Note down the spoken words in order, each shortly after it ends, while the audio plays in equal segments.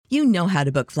You know how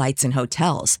to book flights and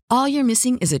hotels. All you're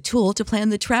missing is a tool to plan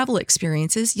the travel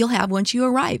experiences you'll have once you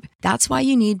arrive. That's why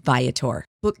you need Viator.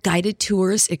 Book guided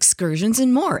tours, excursions,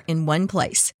 and more in one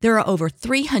place. There are over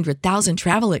 300,000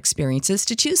 travel experiences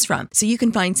to choose from, so you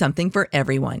can find something for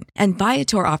everyone. And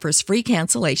Viator offers free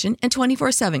cancellation and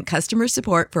 24/7 customer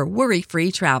support for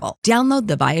worry-free travel. Download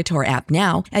the Viator app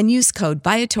now and use code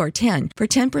Viator10 for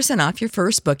 10% off your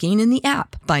first booking in the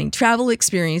app. Find travel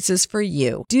experiences for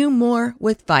you. Do more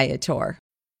with Viator.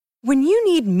 When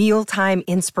you need mealtime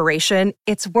inspiration,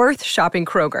 it's worth shopping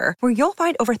Kroger, where you'll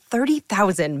find over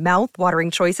 30,000 mouth-watering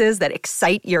choices that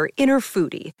excite your inner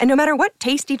foodie. And no matter what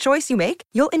tasty choice you make,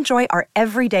 you'll enjoy our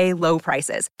everyday low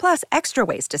prices, plus extra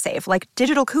ways to save, like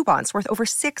digital coupons worth over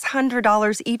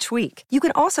 $600 each week. You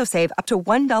can also save up to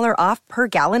 $1 off per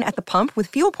gallon at the pump with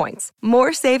fuel points.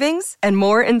 More savings and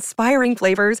more inspiring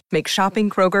flavors make shopping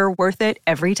Kroger worth it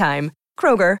every time.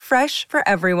 Kroger, fresh for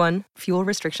everyone. Fuel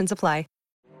restrictions apply.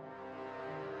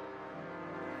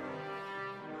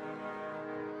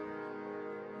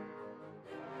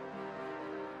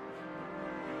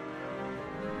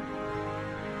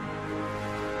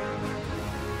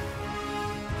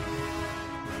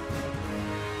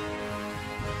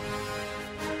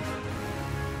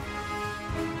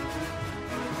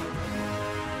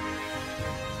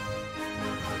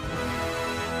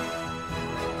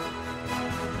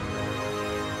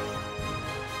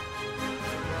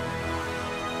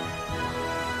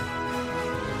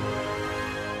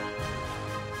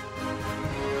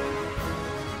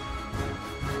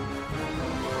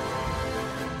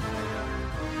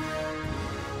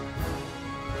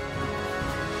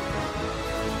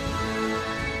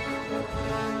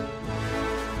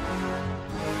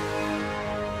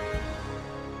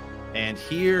 And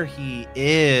here he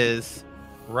is,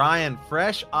 Ryan,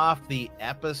 fresh off the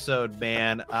episode,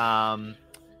 man.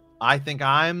 I think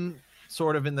I'm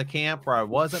sort of in the camp where I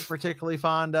wasn't particularly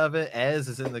fond of it. Ez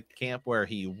is in the camp where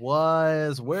he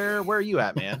was. Where are you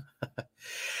at, man?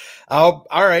 All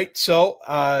right. So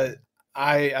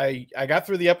I got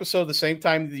through the episode the same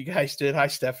time that you guys did. Hi,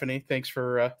 Stephanie. Thanks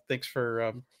for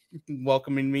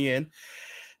welcoming me in.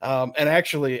 And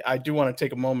actually, I do want to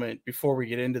take a moment before we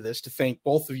get into this to thank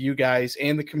both of you guys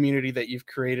and the community that you've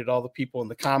created, all the people in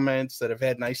the comments that have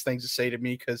had nice things to say to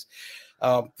me, because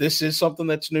this is something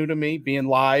that's new to me, being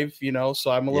live,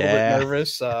 so I'm a little bit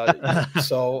nervous.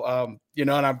 And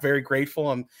I'm very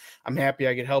grateful. I'm happy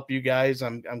I could help you guys.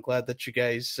 I'm glad that you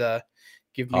guys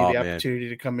give me the opportunity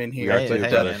to come in here.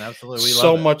 Man, absolutely. We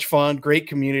so love it. much fun. Great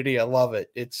community. I love it.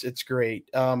 It's great.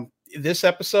 This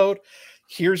episode,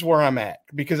 here's where I'm at,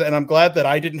 and I'm glad that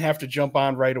I didn't have to jump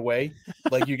on right away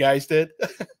like you guys did,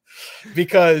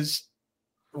 because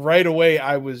right away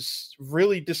I was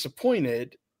really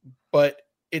disappointed, but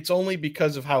it's only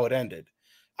because of how it ended.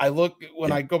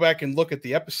 When I go back and look at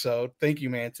the episode, thank you,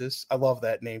 Mantis. I love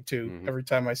that name too. Mm-hmm. Every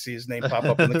time I see his name pop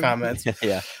up in the comments.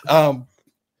 Yeah.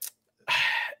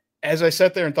 As I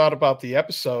sat there and thought about the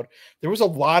episode, there was a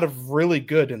lot of really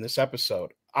good in this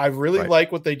episode. I really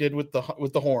like what they did with the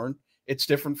horn. It's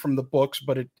different from the books,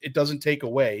 but it doesn't take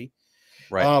away.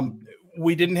 Right.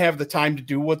 We didn't have the time to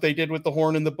do what they did with the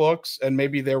horn in the books, and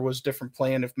maybe there was different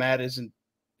plan if the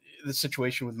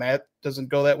situation with Matt doesn't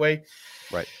go that way.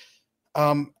 Right.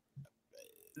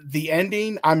 The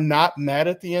ending, I'm not mad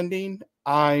at the ending.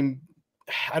 I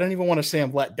don't even want to say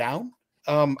I'm let down.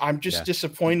 I'm just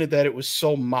disappointed that it was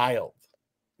so mild.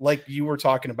 Like you were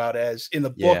talking about, as in the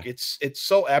book, it's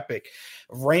so epic.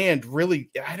 Rand really,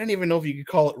 I don't even know if you could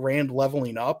call it Rand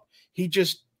leveling up. He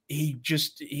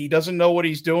doesn't know what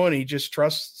he's doing. He just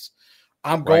trusts,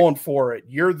 I'm going for it.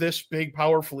 You're this big,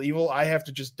 powerful evil. I have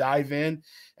to just dive in,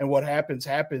 and what happens.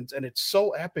 And it's so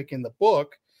epic in the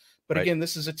book. But again,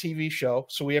 this is a TV show,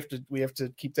 so we have to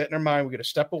keep that in our mind. We got to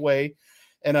step away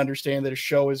and understand that a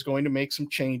show is going to make some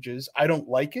changes. I don't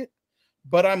like it,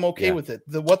 but I'm okay with it.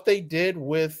 What they did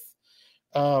with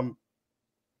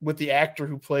the actor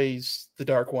who plays the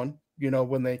Dark One,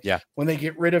 when they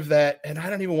get rid of that, and I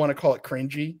don't even want to call it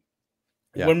cringy.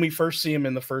 Yeah. When we first see him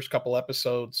in the first couple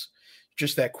episodes,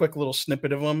 just that quick little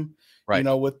snippet of him,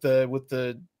 with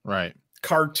the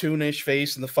cartoonish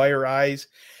face and the fire eyes.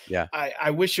 Yeah.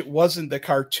 I wish it wasn't the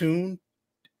cartoon.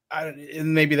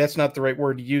 And maybe that's not the right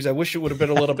word to use. I wish it would have been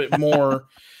a little bit more,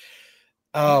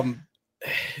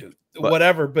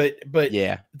 whatever. But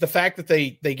the fact that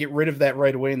they get rid of that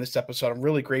right away in this episode, I'm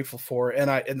really grateful for.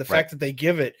 And the fact that they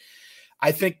give it,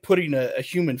 I think putting a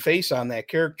human face on that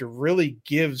character really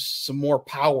gives some more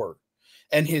power,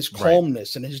 and his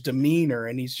calmness and his demeanor.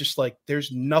 And he's just like,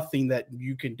 there's nothing that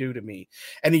you can do to me.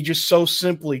 And he just so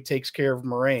simply takes care of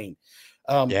Moiraine.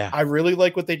 I really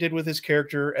like what they did with his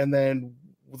character. And then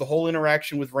the whole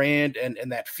interaction with Rand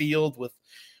and that field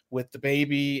with the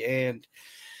baby. And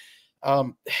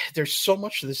there's so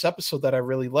much to this episode that I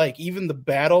really like. Even the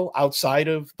battle outside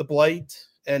of the Blight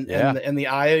and the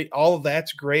eye, all of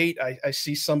that's great. I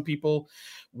see some people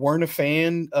weren't a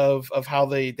fan of how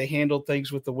they handled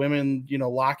things with the women,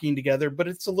 locking together, but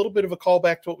it's a little bit of a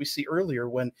callback to what we see earlier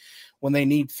when they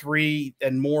need 3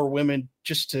 and more women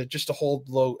just to hold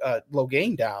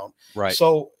Logain down. Right.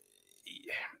 So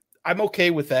I'm okay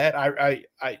with that.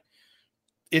 I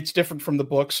it's different from the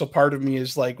book, so part of me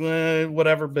is like,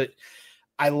 whatever, but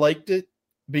I liked it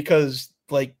because,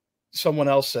 like someone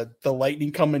else said, the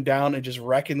lightning coming down and just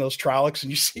wrecking those Trollocs and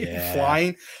you see it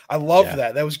flying. I love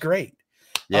that. That was great.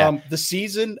 Yeah. The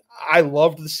season, I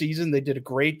loved the season. They did a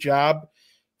great job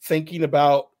thinking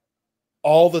about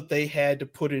all that they had to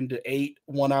put into 8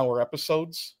 one-hour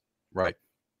episodes. Right.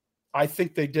 I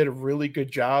think they did a really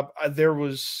good job. There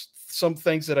was some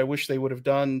things that I wish they would have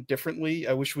done differently.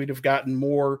 I wish we'd have gotten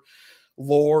more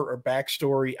lore or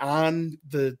backstory on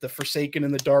the Forsaken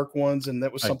and the Dark Ones, and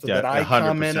that was something that I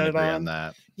commented on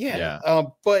that. Yeah.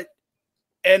 But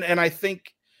I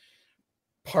think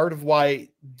part of why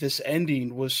this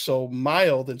ending was so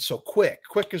mild and so quick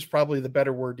is probably the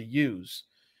better word to use.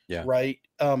 Yeah. Right.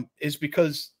 Is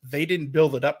because they didn't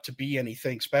build it up to be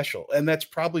anything special. And that's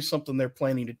probably something they're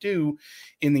planning to do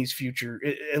in these future,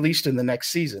 at least in the next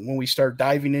season, when we start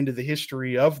diving into the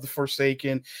history of the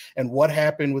Forsaken and what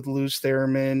happened with Lews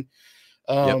Theremin,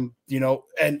 and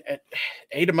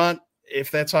Adamant,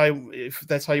 if that's how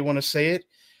you want to say it.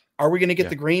 Are we going to get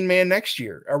the Green Man next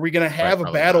year? Are we going to have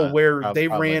a battle where they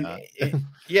ran?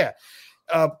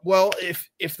 Well,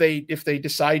 if they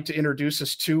decide to introduce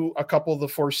us to a couple of the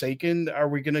Forsaken, are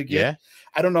we going to get? Yeah.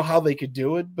 I don't know how they could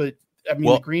do it, but I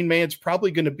mean, the Green Man's probably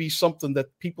going to be something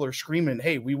that people are screaming,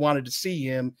 "Hey, we wanted to see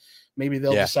him." Maybe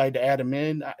they'll decide to add him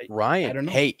in. Ryan, I don't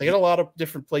know. They got a lot of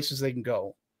different places they can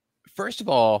go. First of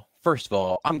all,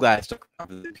 I'm glad I stuck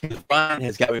around because Ryan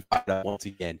has got me fired up once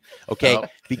again. Okay,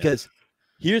 because.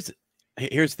 Here's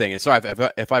the thing. And sorry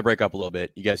if I break up a little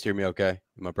bit. You guys hear me okay?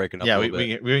 Am I breaking up a little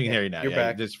bit? We can hear you now. You're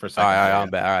back. Just for a second. All right, I'm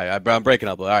back. All right, I'm breaking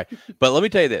up. All right. But let me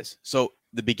tell you this. So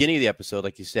the beginning of the episode,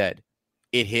 like you said,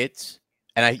 it hits,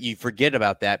 and you forget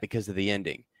about that because of the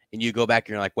ending. And you go back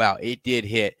and you're like, wow, it did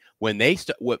hit. When they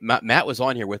Matt was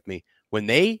on here with me. When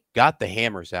they got the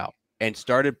hammers out and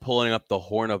started pulling up the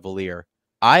Horn of Valir,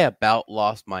 I about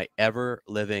lost my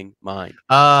ever-living mind.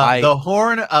 The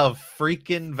Horn of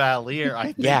freaking Valir,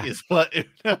 I think, is what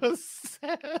Uno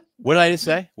said. What did I just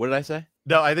say? What did I say?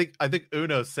 No, I think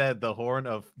Uno said the Horn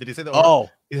of. Did he say the? Horn?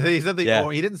 He said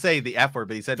the. He didn't say the F word,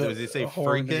 but he said. Did he say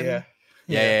freaking?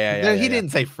 Yeah. He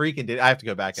didn't say freaking. Did I have to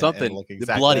go back and look exactly?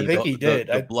 The bloody. I think he did.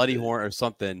 The bloody horn or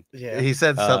something. Yeah, he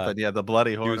said something. The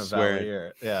bloody horn of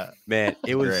Valir. Yeah, man,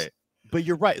 it was great. But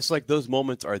you're right. It's like those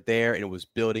moments are there, and it was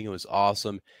building. It was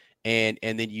awesome, and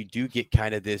then you do get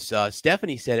kind of this.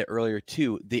 Stephanie said it earlier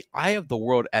too. The eye of the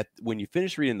world when you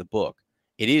finish reading the book,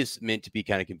 it is meant to be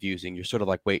kind of confusing. You're sort of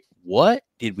like, wait, what?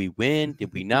 Did we win?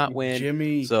 Did we not win?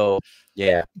 Jimmy. So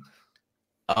yeah.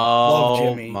 Love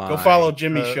Jimmy. Go follow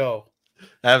Jimmy's show.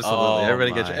 Absolutely.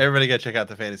 Everybody go check out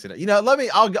the fantasy.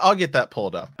 I'll get that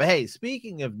pulled up. But hey,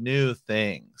 speaking of new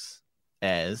things,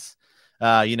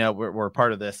 we're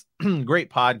part of this great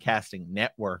podcasting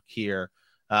network here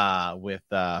with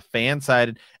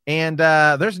Fansided, and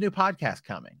there's a new podcast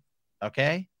coming.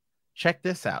 Okay, check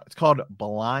this out. It's called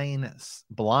Blindsided.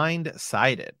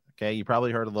 Okay, you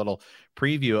probably heard a little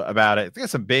preview about it. It's got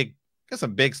some big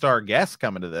star guests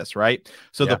coming to this, right?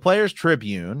 So the Players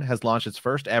Tribune has launched its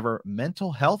first ever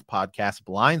mental health podcast,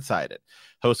 Blindsided.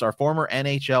 Hosts are former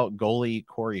NHL goalie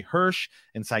Corey Hirsch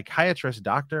and psychiatrist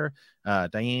Dr.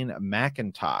 Diane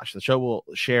McIntosh. The show will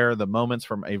share the moments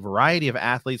from a variety of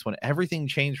athletes when everything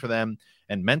changed for them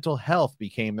and mental health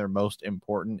became their most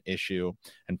important issue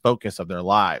and focus of their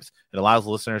lives. It allows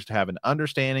listeners to have an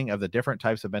understanding of the different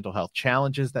types of mental health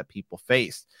challenges that people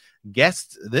face.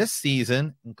 Guests this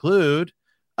season include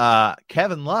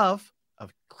Kevin Love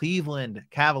of Cleveland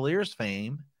Cavaliers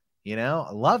fame.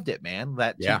 I loved it, man.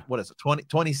 What is it,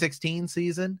 2016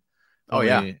 season?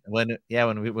 When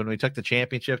we took the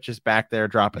championship, just back there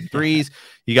dropping threes.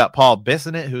 You got Paul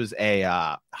Bissonnette, who's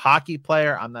a hockey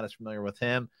player. I'm not as familiar with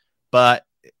him, but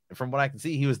from what I can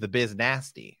see, he was the Biz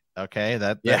Nasty. Okay,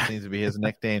 that seems to be his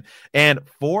nickname. And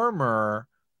former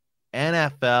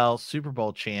NFL Super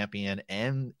Bowl champion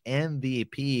and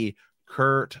MVP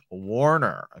Kurt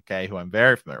Warner, okay, who I'm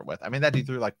very familiar with. I mean, that dude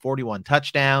threw like 41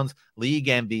 touchdowns, league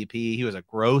MVP. He was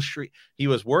he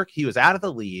was out of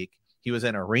the league He was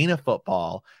in arena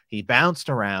football. He bounced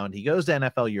around. He goes to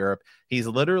NFL Europe. He's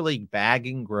literally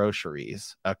bagging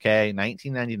groceries. Okay.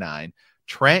 1999.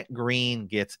 Trent Green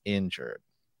gets injured.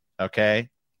 Okay.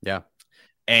 Yeah.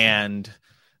 And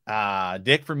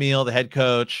Dick Vermeil, the head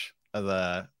coach of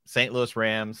the St. Louis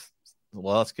Rams,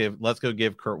 well, let's go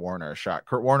give Kurt Warner a shot.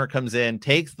 Kurt Warner comes in,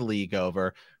 takes the league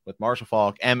over with Marshall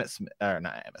Faulk,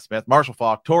 Marshall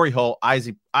Faulk, Torrey Holt,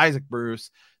 Isaac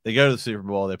Bruce. They go to the Super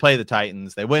Bowl. They play the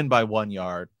Titans. They win by 1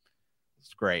 yard.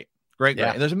 It's great. Great.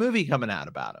 And there's a movie coming out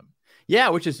about him. Yeah,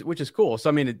 which is cool. So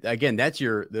I mean, again,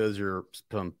 those are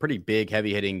some pretty big,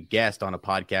 heavy hitting guests on a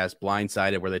podcast,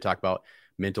 Blindsided, where they talk about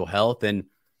mental health. And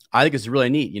I think it's really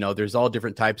neat. There's all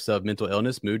different types of mental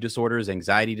illness, mood disorders,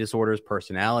 anxiety disorders,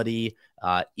 personality,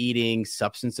 eating,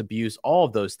 substance abuse, all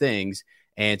of those things.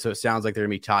 And so it sounds like they're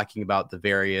going to be talking about the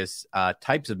various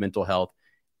types of mental health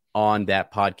on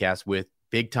that podcast with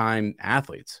big time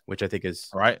athletes, which I think is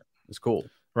cool.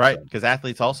 Right. Because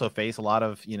athletes also face a lot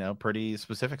of, pretty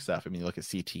specific stuff. I mean, you look at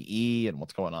CTE and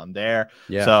what's going on there.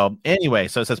 Yeah. So anyway,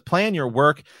 so it says plan your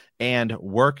work and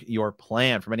work your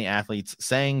plan. For many athletes,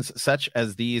 sayings such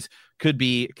as these could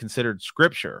be considered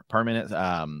scripture, permanent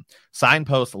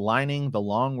signposts lining the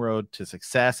long road to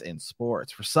success in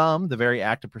sports. For some, the very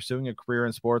act of pursuing a career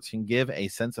in sports can give a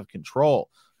sense of control,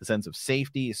 a sense of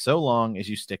safety, so long as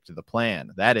you stick to the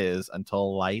plan. That is,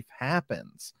 until life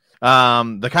happens.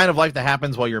 The kind of life that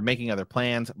happens while you're making other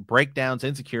plans: breakdowns,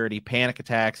 insecurity, panic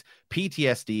attacks,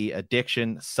 PTSD,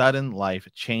 addiction, sudden life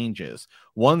changes,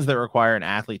 ones that require an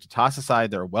athlete to toss aside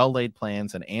their well-laid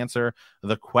plans and answer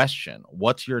the question,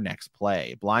 what's your next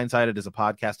play? Blindsided is a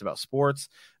podcast about sports,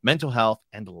 mental health,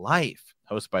 and life,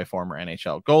 hosted by former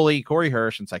NHL goalie Corey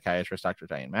Hirsch and psychiatrist Dr.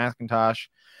 Diane McIntosh.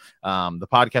 The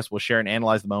podcast will share and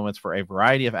analyze the moments for a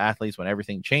variety of athletes when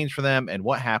everything changed for them and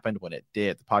what happened when it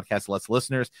did. The podcast lets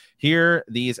listeners hear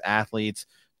these athletes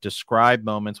describe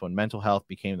moments when mental health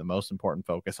became the most important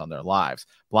focus on their lives.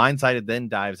 Blindsided then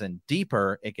dives in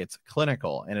deeper. It gets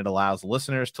clinical, and it allows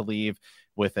listeners to leave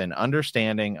with an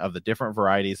understanding of the different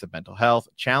varieties of mental health,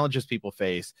 challenges people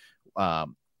face,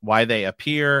 why they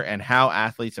appear, and how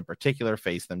athletes in particular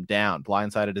face them down.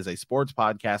 Blindsided is a sports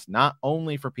podcast not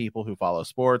only for people who follow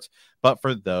sports, but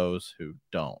for those who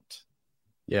don't.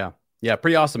 Yeah,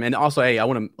 pretty awesome. And also, hey, I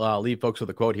want to leave folks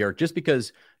with a quote here. Just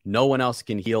because no one else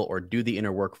can heal or do the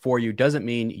inner work for you doesn't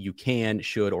mean you can,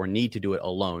 should, or need to do it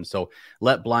alone. So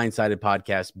let Blindsided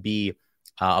podcast be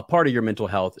a part of your mental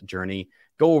health journey.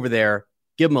 Go over there,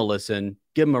 give them a listen,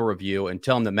 give them a review, and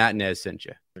tell them that Matt Nez sent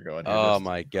you. Oh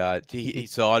my God.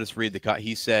 So I'll just read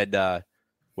he said,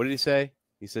 what did he say?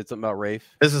 He said something about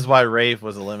Rafe. This is why Rafe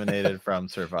was eliminated from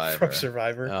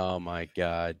Survivor. Oh my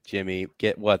God, Jimmy,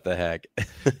 what the heck?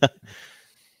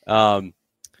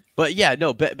 But yeah,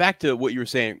 no, back to what you were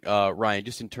saying, Ryan,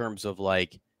 just in terms of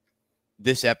like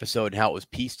this episode and how it was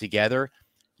pieced together.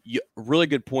 Really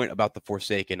good point about the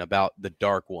Forsaken, about the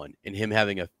Dark One and him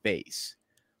having a face.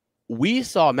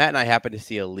 Matt and I happened to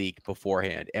see a leak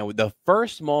beforehand. And the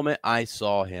first moment I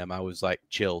saw him, I was like,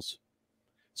 chills.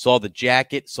 Saw the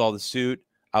jacket, saw the suit.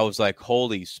 I was like,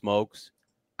 holy smokes.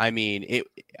 I mean,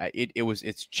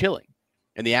 it's chilling.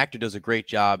 And the actor does a great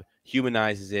job,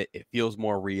 humanizes it. It feels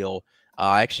more real.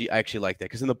 I actually like that,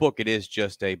 because in the book, it is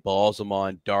just a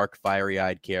Balsamon, dark,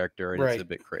 fiery-eyed character, and it's a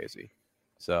bit crazy.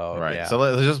 So yeah. So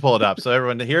let's just pull it up. So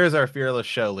everyone, here's our fearless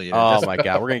show leader. Oh my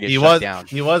God, we're gonna get shut down.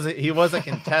 He was a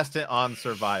contestant on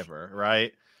Survivor,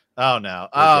 right? Oh no!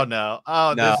 Oh no!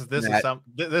 Oh, no, this is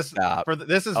for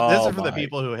the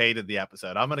people who hated the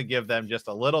episode. I'm gonna give them just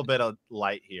a little bit of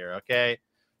light here. Okay,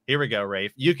 here we go,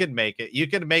 Rafe. You can make it. You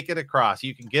can make it across.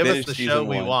 You can give us the show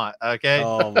we want. Okay,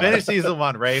 finish season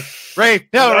 1, Rafe. Rafe,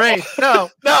 no, Rafe, no.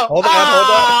 Hold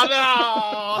on.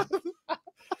 No.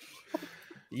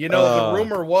 The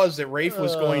rumor was that Rafe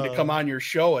was going to come on your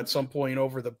show at some point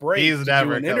over the break. He's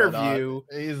never do an interview.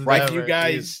 Right.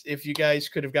 If you guys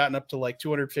could have gotten up to like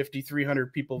 250,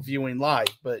 300 people viewing live,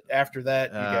 but after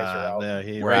that, you guys are out. No,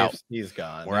 We're out. He's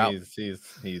gone. We're out. He's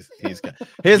gone.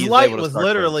 His light was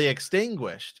literally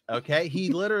extinguished. Okay.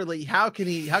 He literally,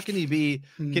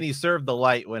 can he serve the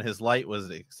light when his light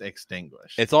was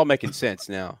extinguished? It's all making sense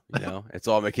now. It's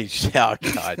all making oh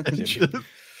God.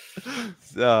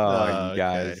 You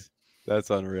guys, that's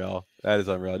unreal. That is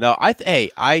unreal. No,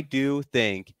 I do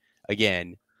think,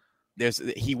 again,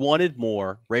 he wanted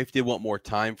more. Rafe did want more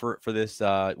time for this.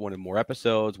 Wanted more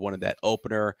episodes. Wanted that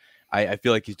opener. I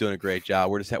feel like he's doing a great job.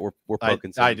 We're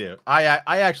poking. I do.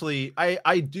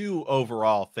 I do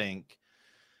overall think.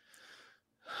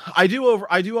 I do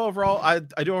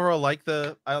overall like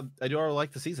the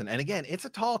season. And again, it's a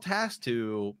tall task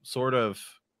to sort of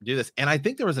do this. And I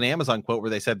think there was an Amazon quote where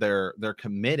they said they're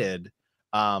committed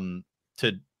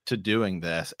to doing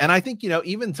this. And I think,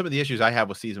 even some of the issues I have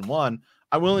with season 1,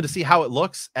 I'm willing to see how it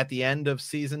looks at the end of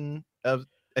season 2.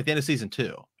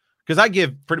 Because I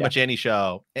give pretty much any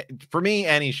show, for me,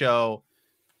 any show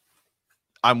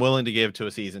I'm willing to give to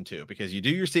a season 2, because you do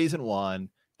your season 1,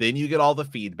 then you get all the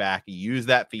feedback, you use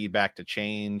that feedback to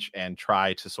change and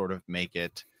try to sort of make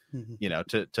it, to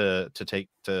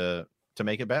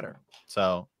make it better.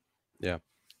 So, yeah.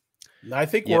 I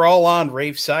think we're all on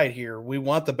Rafe's side here. We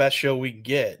want the best show we can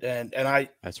get. And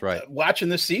that's right. Watching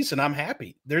this season, I'm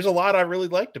happy. There's a lot I really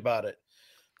liked about it.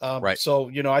 Right. So,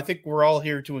 I think we're all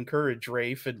here to encourage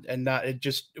Rafe and not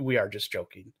we are just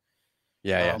joking.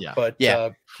 Yeah. But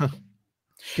because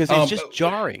it's just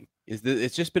jarring.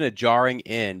 It's just been a jarring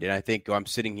end. And I think I'm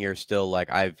sitting here still like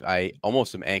I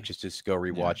almost am anxious to just go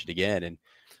rewatch it again.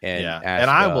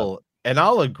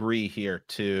 I'll agree here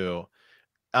too.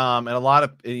 And a lot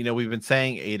of, we've been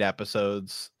saying 8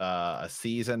 episodes a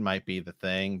season might be the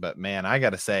thing, but man, I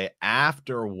got to say,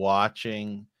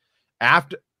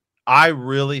 I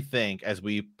really think as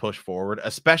we push forward,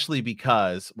 especially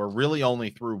because we're really only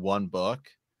through one book,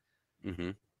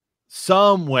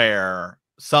 somewhere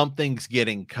something's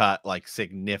getting cut like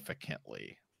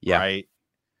significantly. Yeah. Right.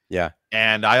 Yeah.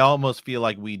 And I almost feel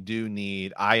like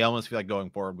going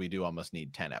forward, we do almost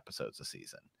need 10 episodes a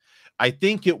season. I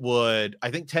think 10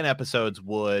 episodes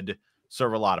would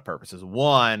serve a lot of purposes.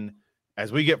 One,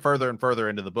 as we get further and further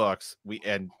into the books,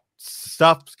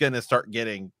 stuff's going to start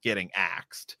getting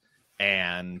axed,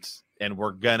 and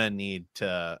we're going to need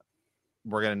to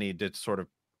sort of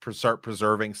start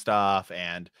preserving stuff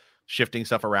and shifting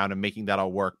stuff around and making that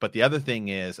all work. But the other thing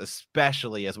is,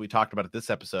 especially as we talked about it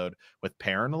this episode with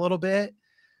Perrin a little bit,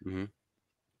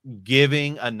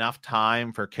 giving enough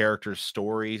time for characters'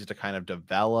 stories to kind of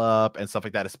develop and stuff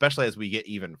like that, especially as we get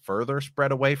even further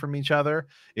spread away from each other,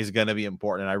 is going to be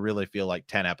important. And I really feel like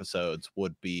 10 episodes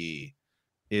would really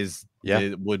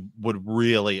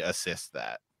assist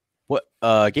that. What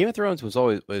Game of Thrones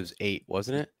was 8,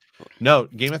 wasn't it? No,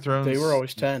 Game of Thrones, they were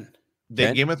always 10.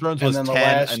 Game of Thrones was 10,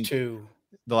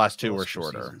 the last two were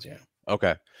shorter. Seasons, yeah.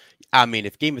 Okay. I mean,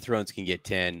 if Game of Thrones can get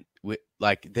 10,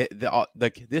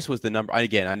 this was the number.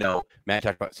 Again, I know Matt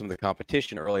talked about some of the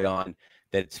competition early on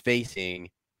that it's facing,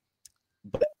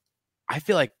 but I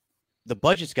feel like the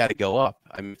budget's got to go up.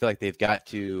 I feel like they've got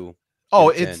to. Oh,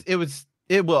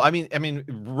 it will. I mean,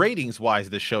 ratings wise,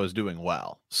 this show is doing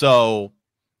well. So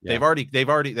they've already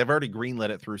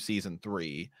greenlit it through season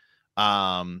 3.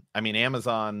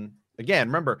 Amazon, again,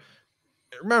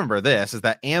 remember this is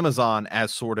that Amazon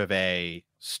as sort of a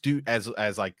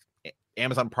as like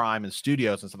Amazon Prime and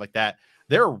studios and stuff like that,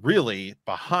 they're really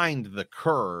behind the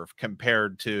curve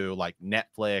compared to like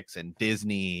Netflix and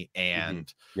Disney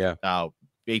and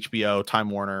HBO, Time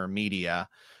Warner Media,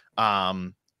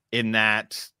 in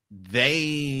that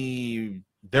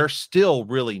they're still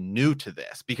really new to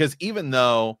this, because even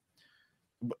though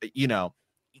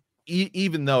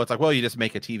it's like, well, you just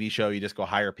make a TV show, you just go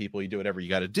hire people, you do whatever you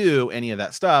got to do, any of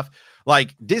that stuff.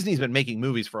 Like Disney's been making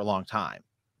movies for a long time.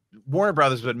 Warner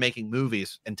Brothers has been making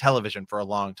movies and television for a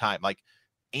long time. Like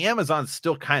Amazon's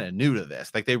still kind of new to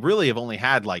this. Like they really have only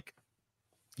had 4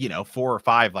 or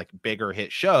 5 like bigger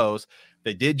hit shows.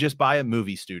 They did just buy a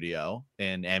movie studio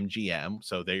in MGM.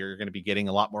 So they're going to be getting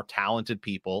a lot more talented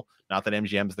people. Not that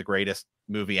MGM is the greatest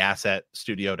movie asset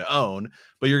studio to own,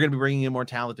 but you're going to be bringing in more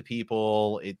talented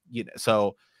people.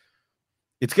 So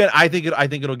it's good. I think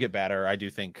it'll get better. I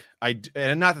do think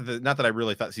and not that I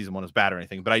really thought season 1 was bad or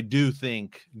anything, but I do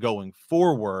think going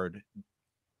forward,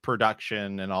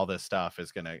 production and all this stuff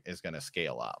is going to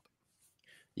scale up.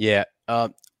 Yeah.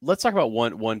 Let's talk about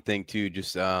one thing too,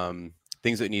 just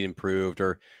things that need improved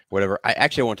or whatever. I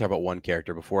actually want to talk about one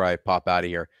character before I pop out of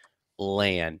here.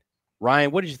 Lan.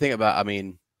 Ryan, what did you think about,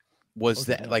 was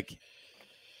that like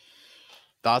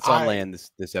thoughts on Lan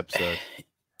this episode?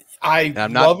 I'm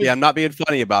not being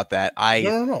funny about that.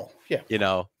 No. Yeah.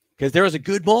 Because there was a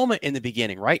good moment in the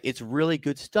beginning, right? It's really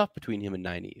good stuff between him and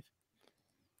Nynaeve.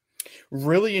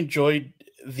 Really enjoyed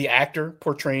the actor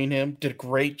portraying him. Did a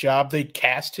great job. They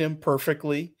cast him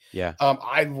perfectly. Yeah.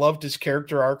 I loved his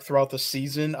character arc throughout the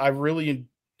season. I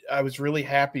was really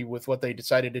happy with what they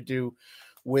decided to do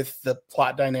with the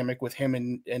plot dynamic with him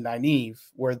and Nynaeve,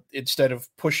 where instead of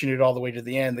pushing it all the way to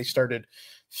the end, they started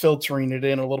filtering it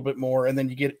in a little bit more. And then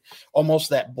you get almost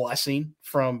that blessing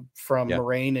from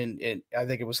Moiraine. And I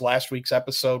think it was last week's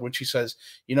episode when she says,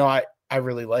 I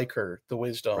really like her, the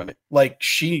wisdom. Right. Like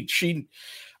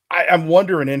I'm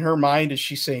wondering in her mind, is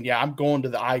she saying, yeah, I'm going to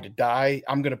the Eye to die.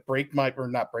 I'm going to I'm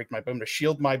going to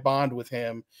shield my bond with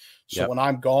him. So when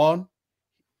I'm gone,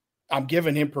 I'm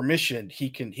giving him permission. He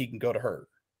can go to her.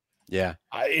 Yeah.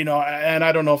 And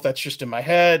I don't know if that's just in my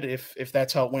head, if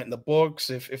that's how it went in the books,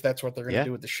 if that's what they're going to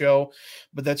do with the show,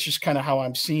 but that's just kind of how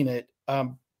I'm seeing it.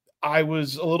 I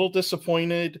was a little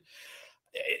disappointed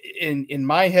in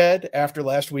my head after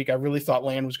last week. I really thought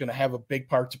Lan was going to have a big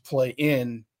part to play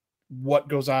in what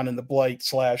goes on in the Blight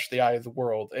 / the Eye of the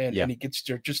World. And he gets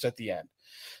there just at the end.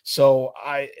 So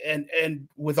and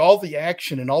with all the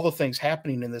action and all the things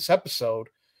happening in this episode,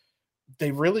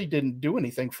 they really didn't do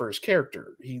anything for his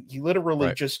character. He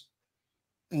literally just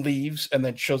leaves and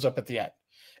then shows up at the end.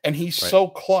 And he's so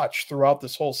clutch throughout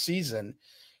this whole season.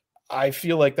 I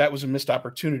feel like that was a missed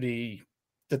opportunity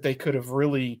that they could have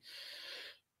really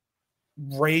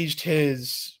raised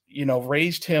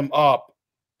him up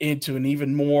into an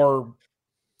even more,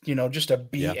 just a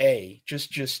BA. Yeah.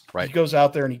 Just he goes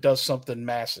out there and he does something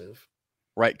massive.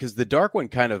 Right, because the Dark One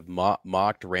kind of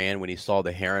mocked Rand when he saw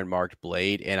the heron marked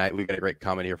blade, and we got a great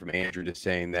comment here from Andrew just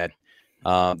saying that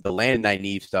the Land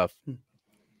Nynaeve stuff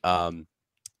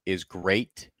is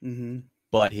great,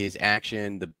 but his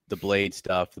action, the blade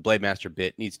stuff, the Blade Master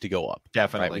bit needs to go up.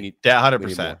 Definitely, right? We need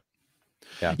 100%.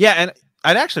 Yeah, and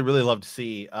I'd actually really love to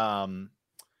see. I'd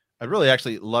really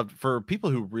actually love for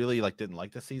people who really didn't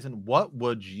like the season. What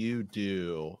would you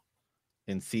do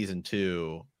in season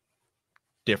 2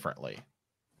 differently?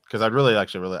 Because I'd really like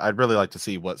to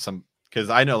see what because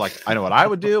I know what I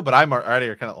would do, but I'm already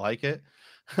kind of like it.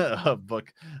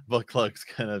 book club's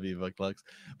gonna be book clubs.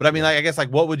 But I mean, I guess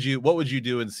what would you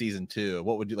do in season 2?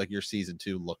 What would your season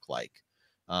 2 look like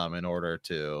in order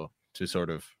to sort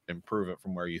of improve it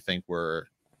from where you think we're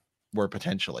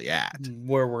potentially at?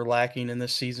 Where we're lacking in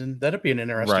this season? That'd be an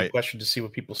interesting question to see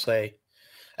what people say.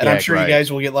 And I'm sure you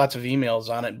guys will get lots of emails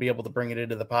on it and be able to bring it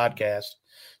into the podcast.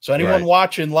 So anyone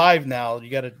watching live now, you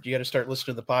gotta start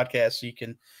listening to the podcast so you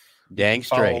can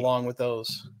follow along with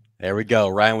those. There we go.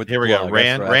 Ryan with here we go.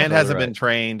 Rand hasn't been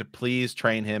trained. Please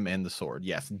train him in the sword.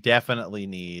 Yes, definitely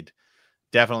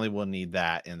will need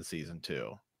that in season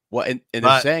 2. Well, and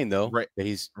they're saying though that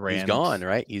he's gone,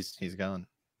 right? He's gone.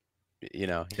 He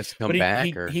has to come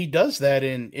back. He does that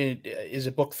in is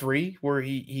it book 3 where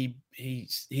he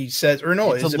says, or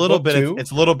no, it's a little bit. It's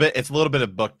a little bit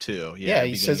of book 2. Yeah,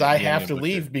 he says I have to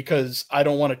leave because I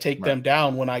don't want to take them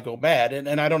down when I go mad,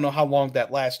 and I don't know how long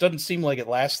that lasts. Doesn't seem like it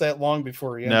lasts that long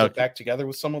before he ends up back together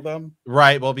with some of them.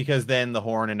 Right. Well, because then the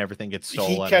horn and everything gets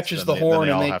stolen. He catches the horn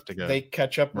and they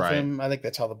catch up with him. I think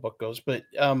that's how the book goes. But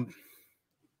and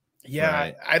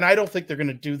I don't think they're going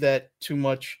to do that too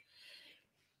much.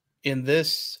 In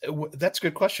this, that's a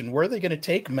good question. Where are they going to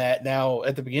take Matt now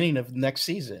at the beginning of next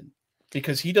season?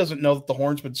 Because he doesn't know that the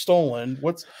horn's been stolen.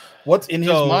 What's in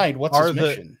his mind? What's his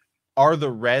mission? Are the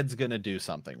Reds going to do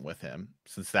something with him?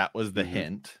 Since that was the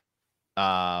hint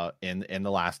in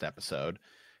the last episode.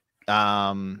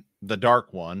 The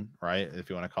Dark One, right?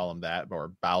 If you want to call him that,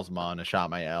 or Baalzamon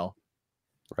Ishamael,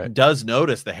 does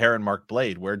notice the heron marked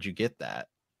blade. Where'd you get that?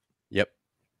 Yep.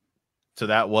 So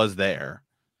that was there.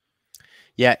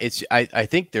 Yeah, I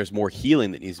think there's more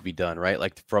healing that needs to be done, right?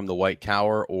 Like from the White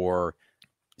Tower, or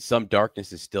some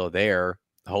darkness is still there.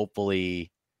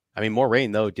 Hopefully,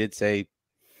 Moiraine though did say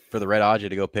for the Red Ajah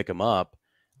to go pick him up.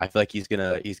 I feel like he's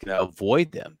gonna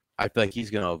avoid them.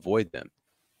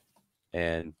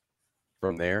 And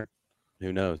from there,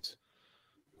 who knows?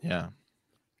 Yeah.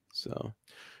 So,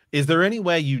 is there any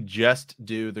way you just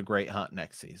do the Great Hunt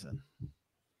next season?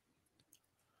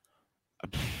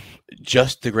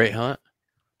 Just the Great Hunt?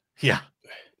 Yeah.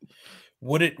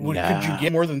 Could you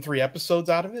get more than 3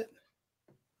 episodes out of it?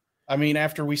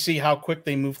 After we see how quick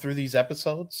they move through these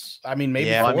episodes, maybe.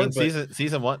 Yeah, 4,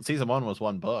 season one was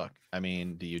 1 book.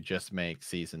 Do you just make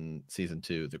season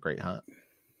 2 the Great Hunt?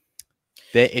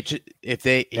 I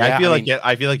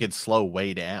feel like it'd slow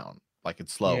way down.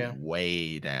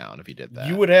 Way down if you did that.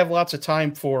 You would have lots of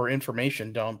time for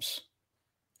information dumps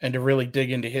and to really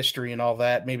dig into history and all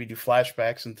that. Maybe do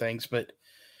flashbacks and things, but.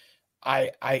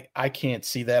 I can't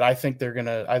see that. I think they're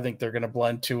gonna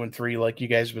blend 2 and 3, like you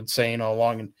guys have been saying all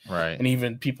along, and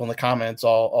even people in the comments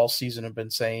all season have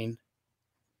been saying.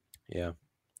 Yeah,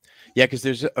 because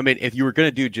there's, if you were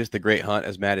gonna do just the Great Hunt,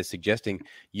 as Matt is suggesting,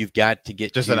 you've got to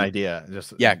get an idea.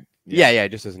 Just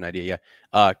as an idea.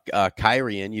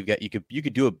 Kyrian, you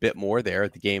could do a bit more there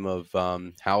at the Game of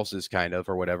Houses, kind of,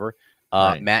 or whatever.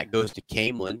 Matt goes to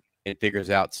Caemlyn and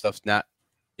figures out stuff's not,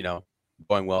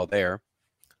 going well there.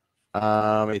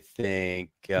 I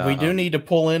think we do need to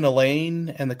pull in Elaine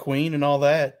and the Queen and all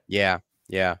that. Yeah.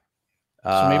 So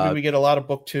maybe we get a lot of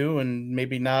book 2 and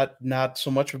maybe not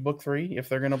so much of book 3 if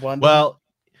they're going to blend. Well,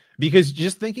 Because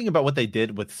just thinking about what they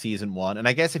did with season 1, and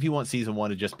I guess if you want season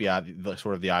 1 to just be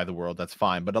sort of the eye of the world, that's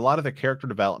fine. But a lot of the character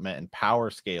development and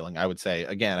power scaling, I would say,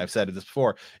 again, I've said this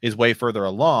before, is way further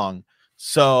along.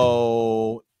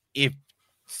 So if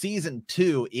season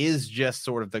 2 is just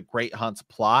sort of the Great Hunt's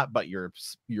plot, but you're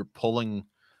pulling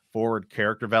forward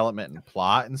character development and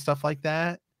plot and stuff like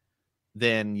that,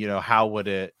 then how would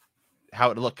it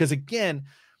look? Because again,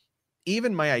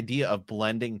 even my idea of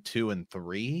blending 2 and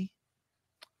 3,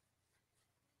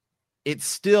 it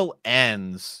still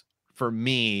ends for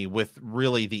me with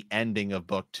really the ending of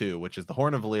book 2, which is the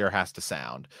Horn of Valir has to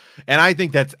sound. And I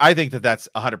think that's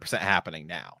 100% happening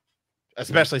now,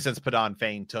 especially since Padan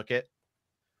Fain took it.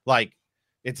 Like,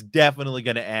 it's definitely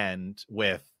going to end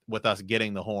with us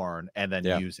getting the horn and then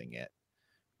using it.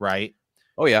 Right.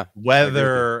 Oh yeah.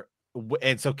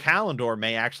 And so Kalendor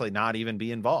may actually not even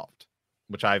be involved,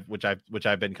 which I've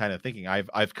been kind of thinking.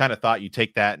 I've kind of thought you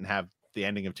take that and have the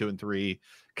ending of 2 and 3,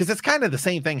 because it's kind of the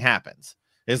same thing happens.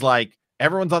 Is like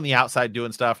everyone's on the outside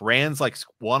doing stuff. Rand's like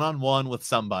one-on-one with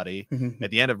somebody at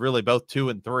the end of really both 2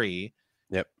 and 3.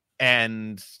 Yep.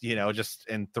 And just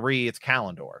in 3, it's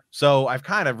Kalendor. So I've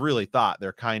kind of really thought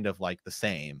they're kind of like the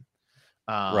same.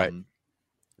 Right.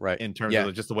 In terms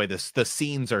of just the way the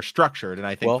scenes are structured. And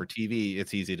I think for TV,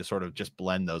 it's easy to sort of just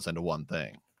blend those into one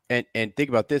thing. And think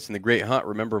about this in the Great Hunt.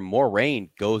 Remember, Moiraine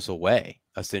goes away,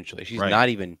 essentially. She's not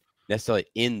even necessarily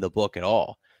in the book at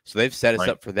all. So they've set us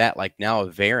up for that. Like, now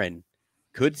Varen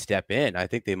could step in. I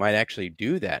think they might actually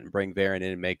do that and bring Varen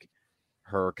in and make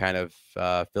her kind of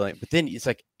filling. But then it's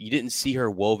like you didn't see her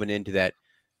woven into that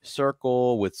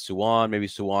circle with Siuan. Maybe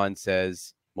Siuan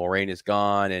says Moiraine is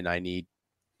gone and I need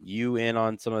you in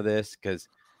on some of this, because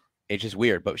it's just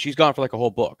weird. But she's gone for like a whole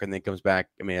book and then comes back.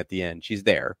 I mean, at the end, she's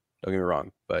there. Don't get me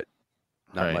wrong, but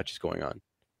not much is going on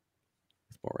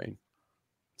with Moiraine.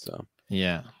 So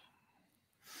yeah.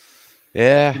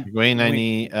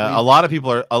 A lot of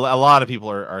people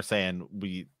are saying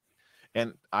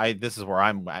this is where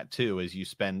I'm at too, is you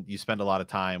spend a lot of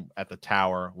time at the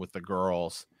tower with the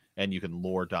girls and you can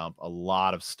lore dump a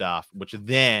lot of stuff, which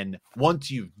then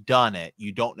once you've done it,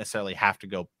 you don't necessarily have to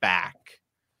go back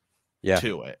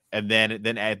to it. And then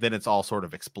it's all sort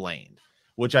of explained,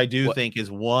 which I do think was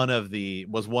one of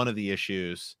the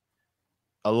issues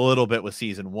a little bit with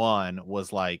season 1,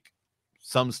 was like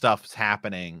some stuff's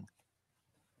happening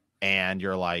and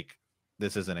you're like,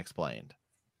 this isn't explained.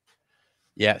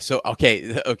 Yeah. So,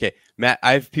 okay, Matt,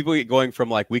 I have people going from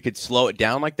like, we could slow it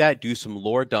down like that, do some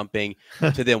lore dumping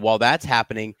to then while that's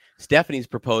happening, Stephanie's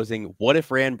proposing, what if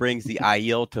Rand brings the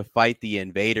Aiel to fight the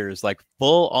invaders? Like,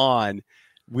 full on,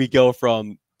 we go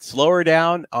from slower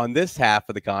down on this half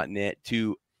of the continent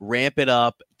to ramp it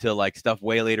up to like stuff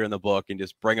way later in the book and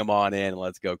just bring them on in and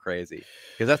let's go crazy.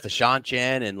 Because that's the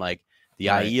Shan-Chen and like the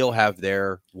Aiel have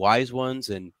their wise ones,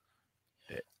 and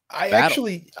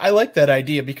I like that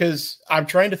idea, because I'm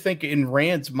trying to think in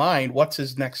Rand's mind, what's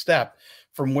his next step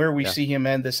from where we see him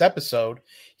end this episode.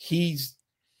 He's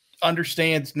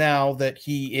understands now that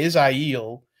he is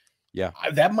Aiel. Yeah.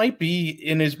 That might be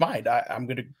in his mind. I'm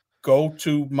going to go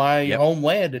to my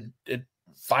homeland and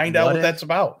find out what that's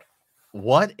about.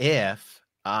 What if,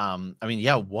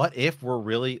 what if we're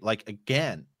really like,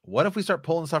 again, what if we start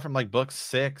pulling stuff from like book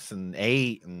 6 and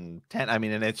 8 and 10? I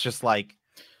mean, and it's just like,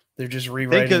 they're just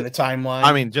rewriting the timeline.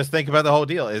 I mean, just think about the whole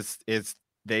deal. Is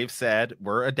they've said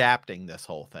we're adapting this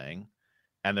whole thing,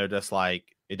 and they're just like,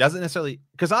 it doesn't necessarily,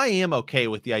 because I am okay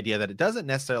with the idea that it doesn't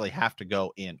necessarily have to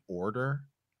go in order,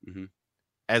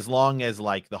 as long as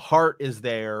like the heart is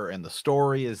there and the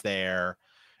story is there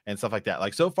and stuff like that.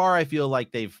 Like, so far, I feel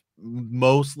like they've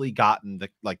mostly gotten the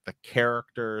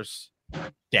characters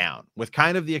down, with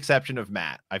kind of the exception of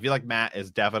Matt. I feel like Matt is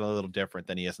definitely a little different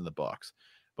than he is in the books.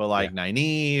 But like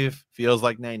Nynaeve feels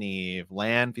like Nynaeve,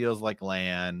 Lan feels like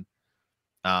Lan.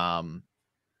 I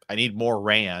need more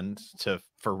Rand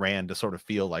for Rand to sort of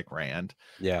feel like Rand.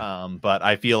 Yeah. But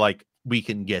I feel like we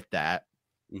can get that.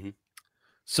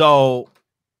 So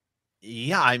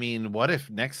yeah, I mean, what if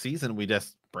next season we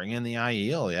just bring in the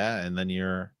Aiel? Yeah, and then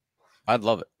I'd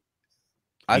love it.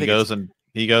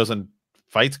 He goes and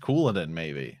fights Couladin,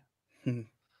 maybe.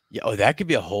 Yeah, that could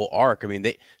be a whole arc. I mean,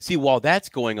 while that's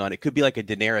going on, it could be like a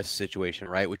Daenerys situation,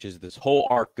 right? Which is this whole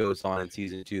arc goes on in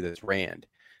season 2 that's Rand,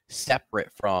 separate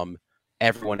from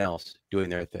everyone else doing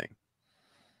their thing.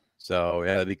 So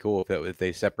yeah, that'd be cool if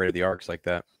they separated the arcs like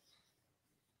that.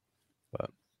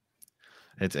 But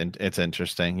it's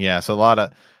interesting. Yeah, so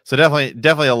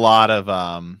definitely a lot of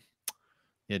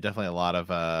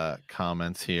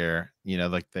comments here.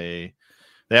 Like they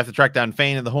have to track down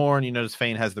Fain and the horn. You notice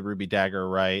Fain has the ruby dagger,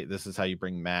 right? This is how you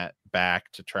bring Matt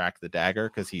back to track the dagger,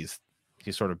 because he's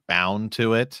he's sort of bound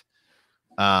to it.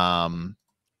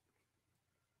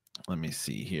 Let me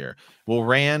see here. Will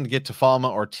Rand get to Falma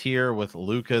or Tyr with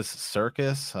Lucas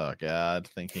Circus? Oh God,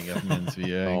 thinking of men's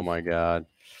viewing. Oh my God,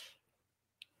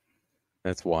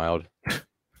 that's wild.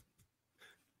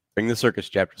 Bring the circus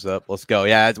chapters up. Let's go.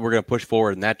 Yeah, we're gonna push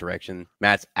forward in that direction.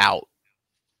 Matt's out.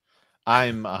 I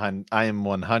am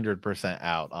 100%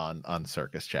 out on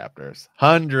circus chapters.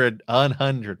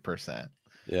 100%.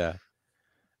 Yeah.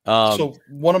 So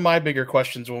one of my bigger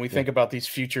questions when we think about these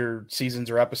future seasons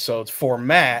or episodes for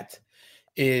Matt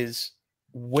is,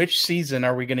 which season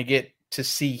are we going to get to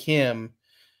see him?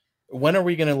 When are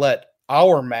we going to let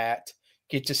our Matt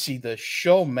get to see the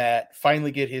show Matt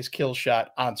finally get his kill shot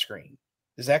on screen?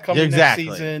 Is that coming next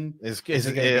season? Is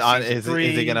he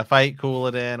going to fight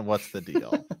Couladin? What's the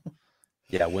deal?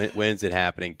 Yeah, when's it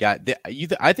happening? God,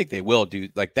 I think they will do.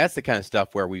 Like, that's the kind of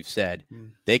stuff where we've said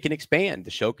they can expand.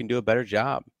 The show can do a better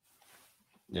job.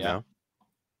 You know?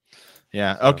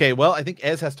 Yeah. Okay. Well, I think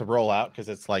Ez has to roll out because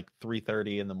it's like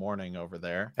 3:30 in the morning over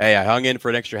there. Hey, I hung in for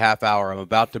an extra half hour. I'm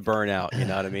about to burn out. You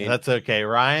know what I mean? That's okay.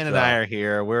 Ryan and I are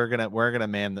here. We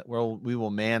will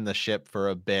man the ship for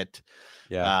a bit.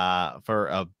 Yeah. For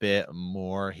a bit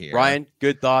more here. Ryan,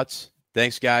 good thoughts.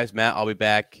 Thanks, guys. Matt, I'll be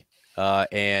back.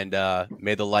 And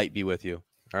may the light be with you.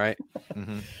 All right.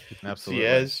 Absolutely.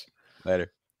 Yes.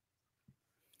 Later.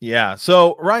 Yeah.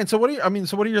 So Ryan, what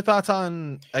are your thoughts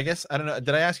on, I guess, I don't know.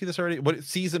 Did I ask you this already? What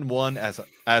season 1 as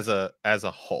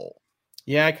a whole?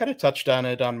 Yeah, I kind of touched on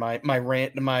it on my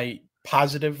rant, my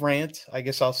positive rant, I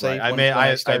guess I'll say. Right. I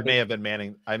may have been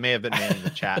manning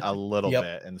the chat a little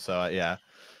bit. And so, yeah.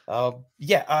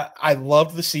 I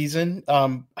loved the season.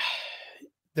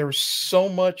 There was so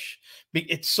much.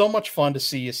 It's so much fun to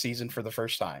see a season for the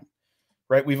first time,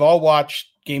 right? We've all watched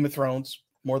Game of Thrones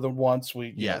more than once.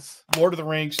 Lord of the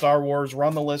Rings, Star Wars,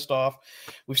 run the list off.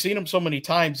 We've seen them so many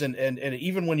times. And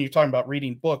even when you're talking about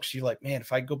reading books, you're like, man,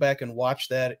 if I go back and watch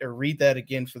that or read that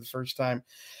again for the first time,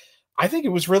 I think it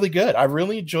was really good. I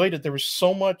really enjoyed it. There's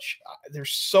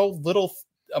so little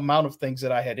amount of things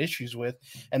that I had issues with.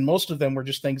 And most of them were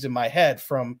just things in my head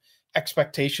from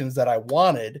expectations that I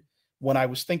wanted when I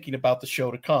was thinking about the show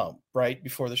to come, right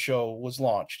before the show was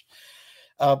launched.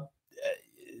 I'm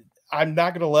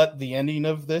not going to let the ending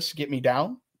of this get me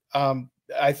down.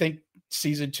 I think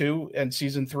season 2 and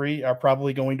season 3 are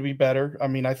probably going to be better. I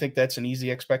mean, I think that's an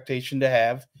easy expectation to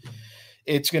have.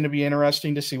 It's going to be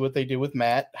interesting to see what they do with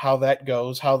Matt, how that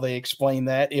goes, how they explain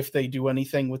that, if they do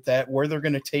anything with that, where they're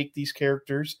going to take these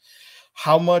characters.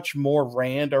 How much more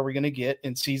Rand are we going to get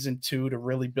in season 2 to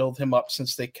really build him up,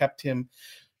 since they kept him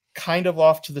kind of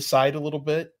off to the side a little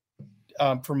bit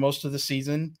for most of the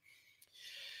season.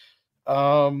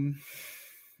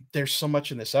 There's so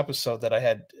much in this episode that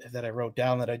I wrote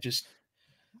down that I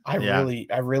really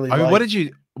what did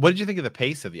you think of the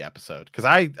pace of the episode? Because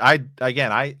I kind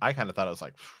of thought it was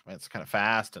like, man, it's kind of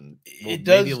fast and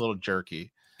maybe a little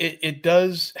jerky. It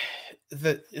does.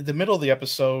 The middle of the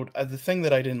episode, the thing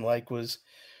that I didn't like was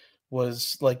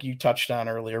like you touched on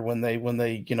earlier, when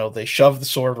they shove the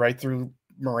sword right through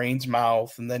Moiraine's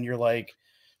mouth, and then you're like,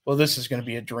 well, this is going to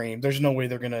be a dream. There's no way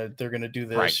they're going to do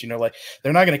this. Right. Like,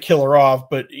 they're not going to kill her off,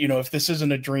 but if this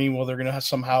isn't a dream, well, they're going to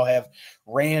somehow have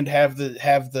Rand have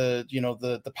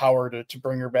the power to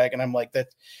bring her back. And I'm like, that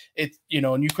it,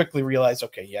 and you quickly realize,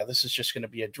 okay, yeah, this is just going to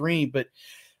be a dream, but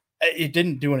it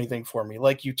didn't do anything for me.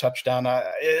 Like you touched on,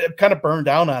 it kind of burned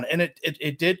down on it. And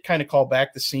it did kind of call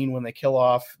back the scene when they kill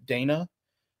off Dana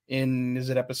in, is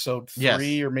it episode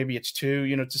 3 or maybe it's 2?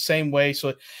 It's the same way.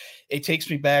 So it takes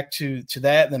me back to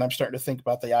that. And then I'm starting to think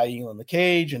about the Aiel in the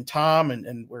cage and Tom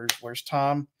and where's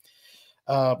Tom?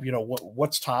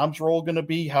 What's Tom's role going to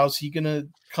be? How's he going to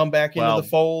come back into the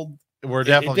fold? We're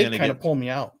definitely going to kind of pull me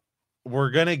out.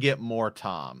 We're going to get more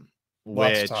Tom,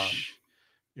 right.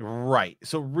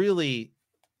 So really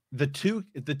the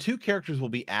two characters we'll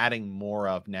be adding more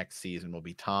of next season will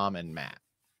be Tom and Matt.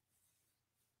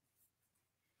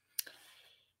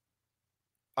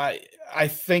 I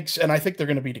think, and I think they're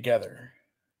going to be together.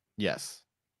 Yes.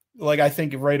 Like, I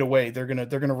think right away they're going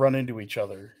to run into each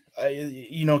other.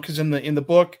 Because in the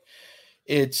book,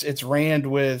 it's Rand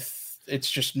with, it's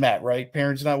just Matt, right?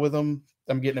 Perrin's not with him.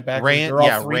 I'm getting it back. They're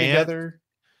all three together.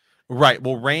 Right.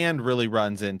 Well, Rand really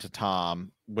runs into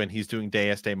Tom when he's doing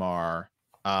Deus de Mar.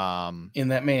 In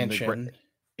that mansion.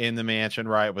 in the mansion,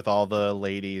 right, with all the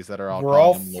ladies that are all We're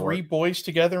all calling him three Lord. boys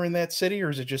together in that city,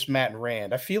 or is it just Matt and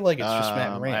Rand? I feel like it's just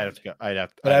Matt and I'd have Rand, to go. but I I'd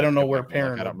have don't to know go where back and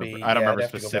look. Perrin I don't would remember. be. I don't Yeah, I'd remember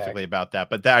have to go back. specifically about that,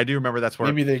 but I do remember that's where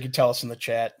Maybe they could tell us in the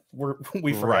chat. We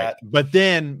right. forgot. But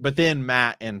then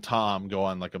Matt and Tom go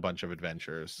on like a bunch of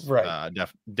adventures. Right.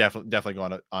 Definitely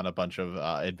go on a bunch of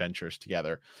adventures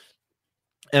together.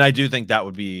 And I do think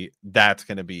that's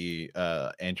going to be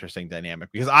interesting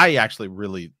dynamic, because I actually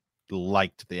really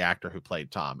liked the actor who played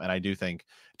Tom, and I do think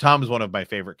Tom is one of my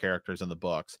favorite characters in the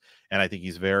books, and I think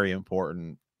he's very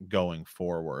important going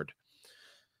forward.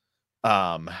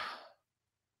 And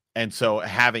so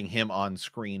having him on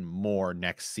screen more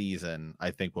next season,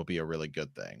 I think will be a really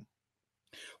good thing.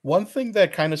 One thing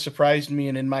that kind of surprised me,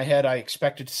 and in my head I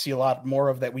expected to see a lot more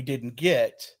of that we didn't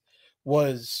get,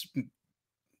 was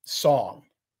song.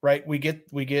 Right? We get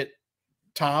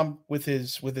Tom with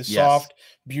his Yes. soft,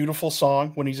 beautiful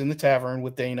song when he's in the tavern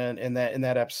with Dana in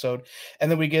that episode, and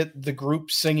then we get the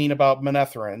group singing about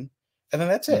Manetheren, and then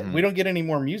that's it. Mhm. We don't get any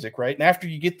more music, right? And after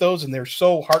you get those, and they're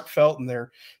so heartfelt, and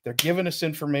they're giving us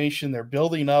information, they're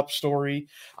building up story.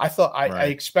 I thought I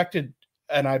Right. expected,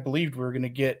 and I believed we were going to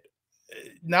get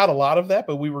not a lot of that,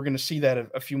 but we were going to see that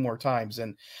a few more times,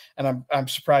 and I'm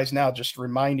surprised now, just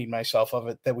reminding myself of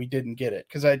it, that we didn't get it,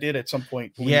 because I did at some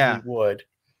point believe Yeah. we would.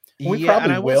 We Yeah, and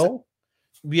probably I was will.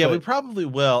 yeah, we but- probably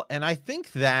will. And I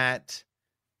think that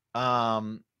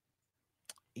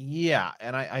yeah,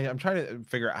 and I'm trying to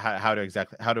figure out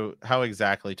how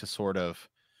exactly to sort of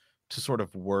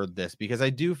word this, because I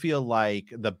do feel like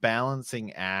the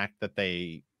balancing act that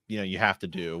you have to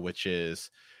do, which is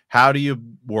how do you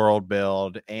world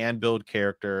build and build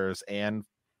characters and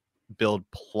build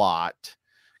plot,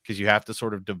 because you have to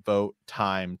sort of devote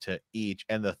time to each,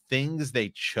 and the things they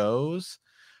chose.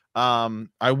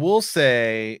 I will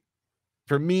say,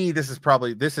 for me, this is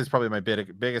probably my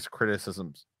biggest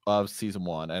criticisms of season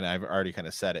 1, and I've already kind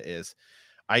of said it, is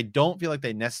I don't feel like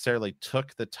they necessarily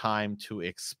took the time to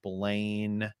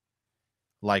explain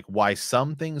like why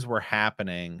some things were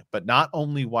happening, but not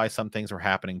only why some things were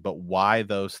happening, but why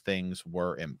those things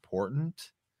were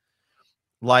important.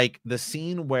 Like the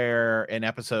scene where in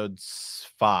episode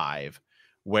 5,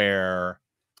 where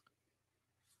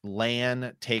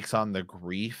Lan takes on the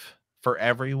grief for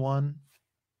everyone,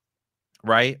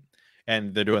 right?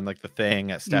 And they're doing like the thing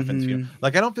at Stefan's funeral.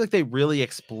 Like, I don't feel like they really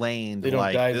explained, They don't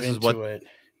like, dive this into is what it.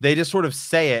 they just sort of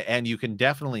say it, and you can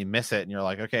definitely miss it, and you're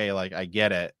like, okay, like I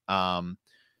get it.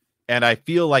 And I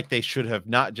feel like they should have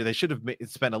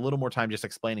spent a little more time just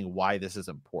explaining why this is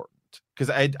important, because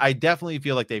I definitely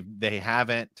feel like they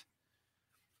haven't.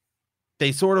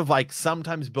 They sort of like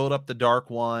sometimes build up the Dark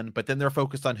One, but then they're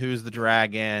focused on who's the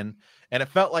dragon. And it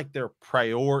felt like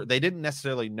they didn't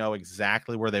necessarily know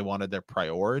exactly where they wanted their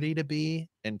priority to be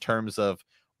in terms of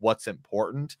what's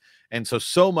important. And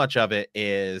so much of it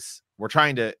is we're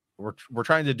trying to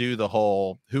do the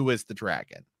whole who is the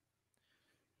dragon.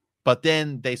 But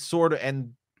then they sort of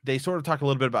talk a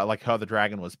little bit about like how the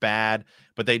dragon was bad,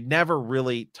 but they never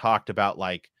really talked about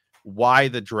like why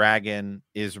the dragon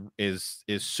is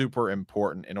super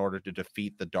important in order to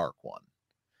defeat the Dark One.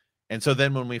 And so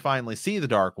then when we finally see the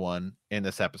Dark One in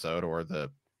this episode, or the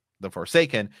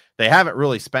Forsaken, they haven't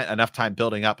really spent enough time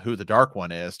building up who the Dark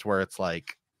One is, to where it's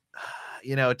like,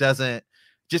 it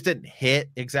didn't hit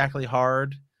exactly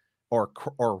hard or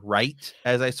right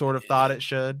as I sort of thought it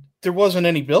should. There wasn't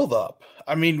any build up.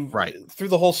 I mean, right through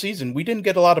the whole season, we didn't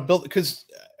get a lot of build, because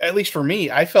at least for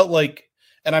me, I felt like,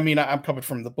 and I mean, I'm coming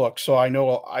from the book, so I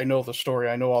know the story,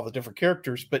 I know all the different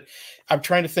characters, but I'm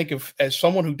trying to think of, as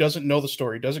someone who doesn't know the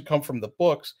story, doesn't come from the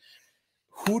books,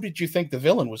 who did you think the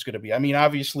villain was going to be? I mean,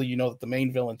 obviously, you know that the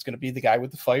main villain's going to be the guy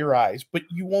with the fire eyes, but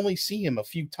you only see him a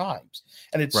few times,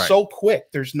 and it's so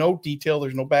quick. There's no detail,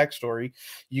 there's no backstory.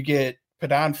 You get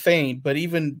Padan Fain, but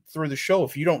even through the show,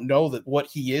 if you don't know that what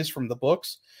he is from the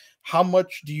books, how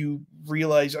much do you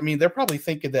realize? I mean, they're probably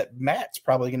thinking that Matt's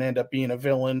probably going to end up being a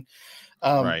villain.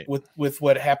 With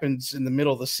what happens in the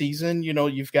middle of the season,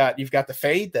 you've got the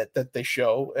Fade that they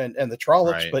show, and the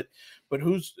Trollocs, but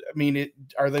who's? I mean,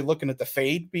 are they looking at the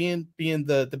Fade being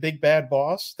the big bad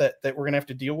boss that we're gonna have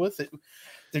to deal with?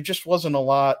 There just wasn't a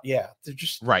lot. Yeah, they're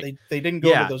just they didn't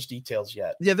go into those details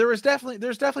yet. Yeah, there's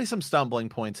definitely some stumbling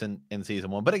points in season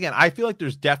 1, but again, I feel like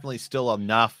there's definitely still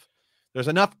enough. There's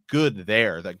enough good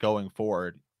there that going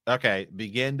forward, okay,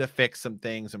 begin to fix some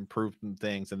things, improve some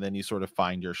things, and then you sort of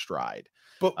find your stride.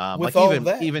 But with like all of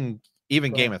that, even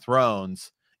Game of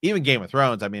Thrones, I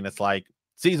mean, it's like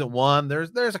season 1,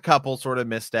 there's a couple sort of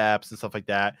missteps and stuff like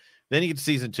that. Then you get to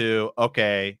season 2,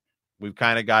 okay, we've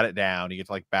kind of got it down. You get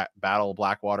to like Battle of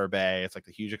Blackwater Bay. It's like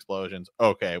the huge explosions.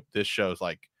 Okay, this show's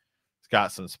like, it's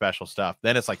got some special stuff.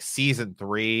 Then it's like season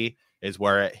 3 is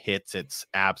where it hits its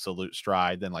absolute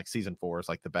stride. Then like season 4 is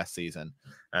like the best season,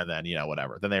 and then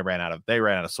whatever. Then they ran out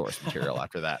of source material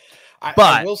after that.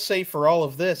 I will say, for all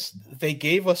of this, they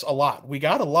gave us a lot. We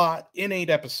got a lot in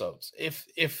 8 episodes. If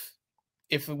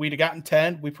we'd have gotten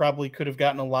 10, we probably could have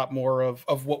gotten a lot more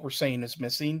of what we're saying is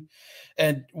missing.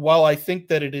 And while I think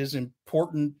that it is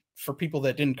important for people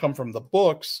that didn't come from the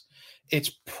books, it's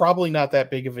probably not that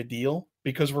big of a deal,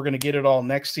 because we're going to get it all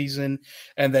next season.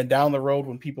 And then down the road,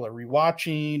 when people are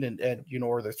rewatching and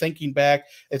or they're thinking back,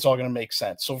 it's all going to make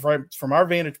sense. So from our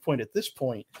vantage point at this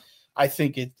point, I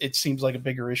think it seems like a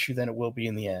bigger issue than it will be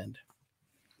in the end.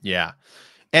 Yeah.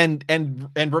 And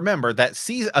remember that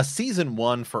season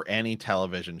 1 for any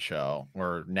television show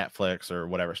or Netflix or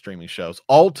whatever streaming shows,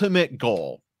 ultimate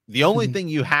goal, the only thing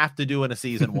you have to do in a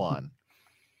season 1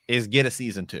 is get a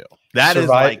season 2. That is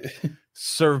like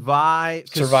survive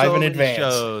in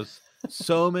advance.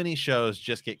 So many shows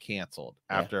just get canceled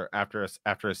after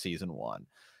a season 1.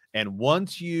 And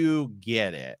once you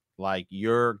get it, like,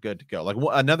 you're good to go. Like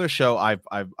another show I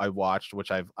watched,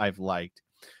 which I've liked.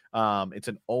 It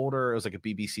was like a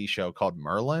BBC show called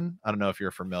Merlin. I don't know if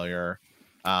you're familiar.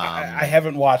 I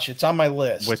haven't watched it. It's on my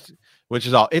list. Which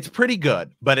is it's pretty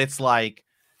good, but it's like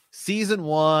season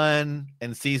 1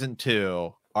 and season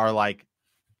 2 are like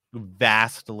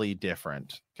vastly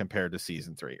different compared to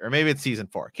season 3, or maybe it's season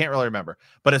 4. Can't really remember.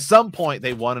 But at some point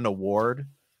they won an award,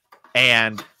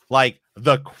 and like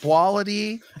the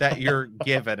quality that you're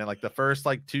given in like the first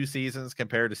like 2 seasons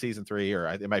compared to season 3, or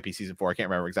it might be season 4. I can't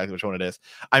remember exactly which one it is.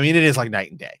 I mean, it is like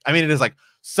night and day. I mean, it is like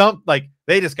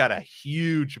they just got a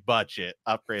huge budget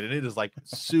upgrade, and it is like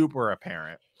super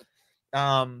apparent.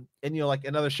 And like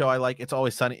another show I like, it's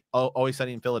Always Sunny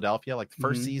in Philadelphia. Like the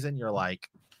first season, you're like,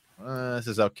 this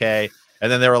is okay.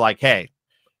 And then they were like, hey,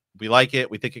 we like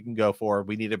it. We think it can go forward.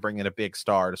 We need to bring in a big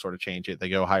star to sort of change it. They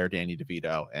go hire Danny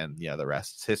DeVito, and the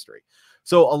rest is history.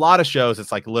 So a lot of shows,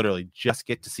 it's like literally just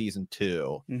get to season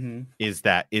 2 is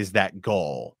that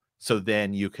goal. So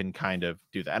then you can kind of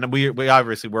do that. And we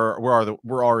obviously we're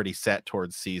already set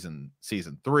towards season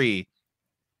 3.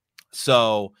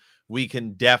 So we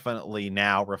can definitely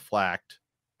now reflect,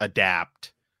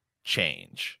 adapt,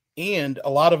 change. And a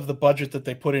lot of the budget that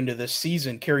they put into this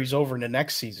season carries over into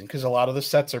next season, because a lot of the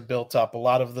sets are built up. A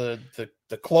lot of the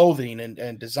clothing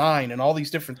and design and all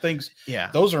these different things,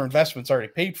 those are investments already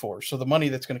paid for. So the money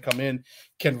that's going to come in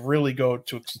can really go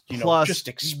to just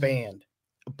expand.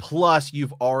 Plus,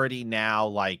 you've already now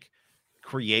like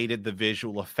created the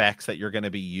visual effects that you're going to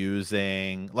be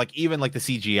using, like even like the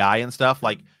CGI and stuff.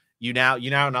 Like you now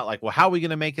not like, well, how are we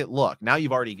going to make it look? Now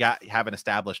you've already have an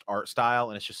established art style,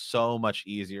 and it's just so much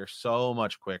easier, so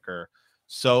much quicker,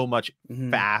 so much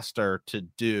faster to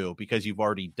do, because you've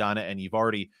already done it, and you've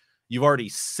already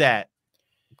set.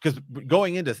 Because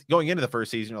going into the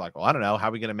first season, you're like, well, I don't know, how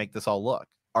are we going to make this all look?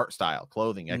 Art style,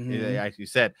 clothing, as you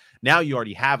said. Now you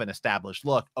already have an established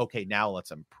look. Okay, now let's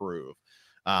improve.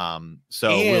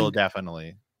 We'll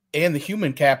definitely. And the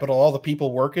human capital, all the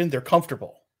people working, they're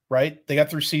comfortable. Right? They got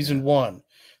through season 1.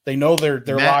 They know they're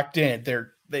locked in.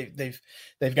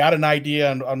 They've got an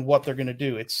idea on what they're going to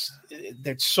do. It's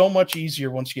so much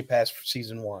easier once you get past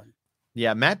season 1.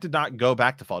 Yeah, Matt did not go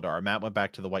back to Faldara. Matt went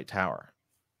back to the White Tower.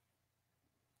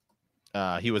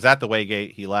 He was at the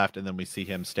Waygate. He left, and then we see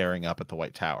him staring up at the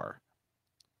White Tower.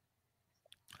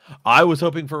 I was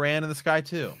hoping for Rand in the sky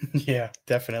too. Yeah,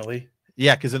 definitely.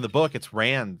 Yeah, because in the book, it's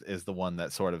Rand is the one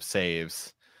that sort of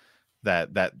saves.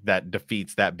 That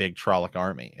defeats that big Trolloc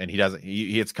army, and he doesn't.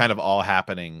 It's kind of all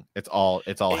happening. It's all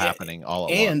happening all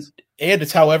at once. And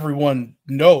it's how everyone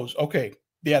knows. Okay,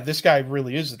 yeah, this guy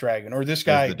really is the dragon, or this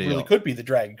guy really could be the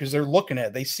dragon, because they're looking at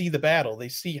it. They see the battle, they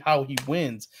see how he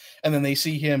wins, and then they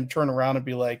see him turn around and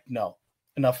be like, "No,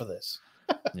 enough of this."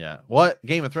 Yeah, what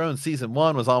Game of Thrones season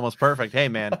 1 was almost perfect. Hey,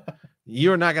 man.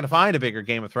 You're not going to find a bigger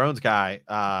Game of Thrones guy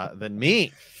than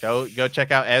me. Go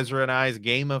check out Ezra and I's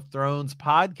Game of Thrones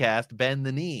podcast, Bend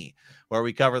the Knee, where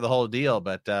we cover the whole deal.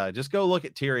 But just go look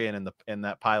at Tyrion in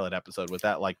that pilot episode with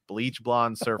that like bleach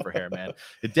blonde surfer hair, man.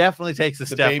 It definitely takes a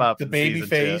step up. The baby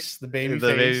face.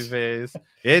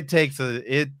 It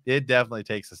definitely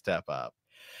takes a step up.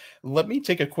 Let me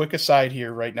take a quick aside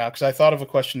here right now, because I thought of a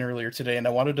question earlier today, and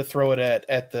I wanted to throw it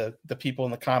at the people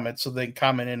in the comments so they can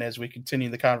comment in as we continue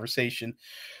the conversation.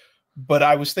 But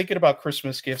I was thinking about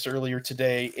Christmas gifts earlier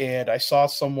today, and I saw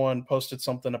someone posted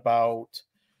something about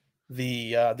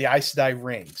the Aes Sedai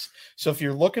rings. So if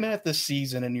you're looking at this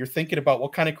season and you're thinking about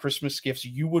what kind of Christmas gifts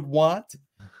you would want,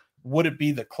 Would it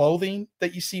be the clothing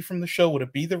that you see from the show? Would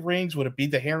it be the rings? Would it be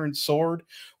the Heron sword?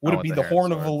 Would it be the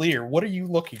horn of Valir? What are you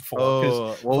looking for?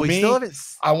 Because still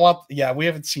haven't. We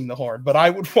haven't seen the horn, but I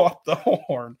would want the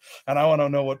horn, and I want to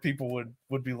know what people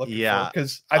would be looking for,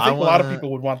 because I think a lot of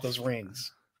people would want those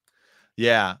rings.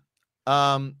 Yeah.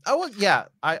 I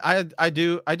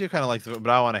do kind of like but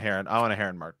I want a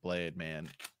Heron marked blade, man.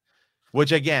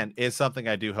 Which again is something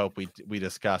I do hope we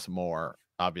discuss more,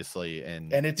 obviously,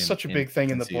 and it's such a big thing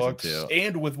in the books,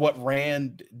 and with what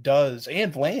Rand does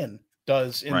and Lan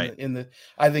does in the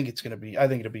I think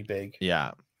it'll be big.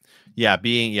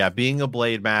 Being a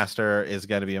blade master is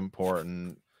going to be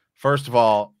important. First of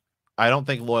all, I don't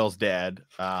think Loyal's dead.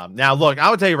 Now look, I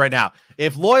would tell you right now,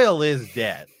 if Loyal is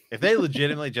dead, if they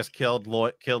legitimately just killed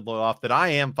Loyal off, then I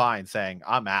am fine saying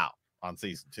I'm out on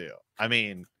season 2. I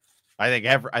mean, I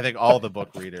think all the book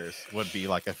readers would be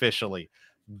like officially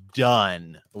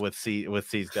done with season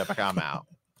 2. Like, I'm out.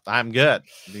 I'm good.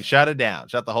 Shut it down.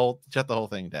 Shut the whole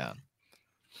thing down.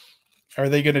 Are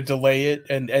they going to delay it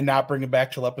and not bring it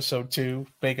back till episode 2?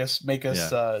 Make us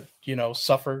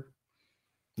suffer.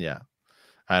 Yeah.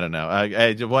 I don't know.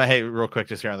 Hey, real quick,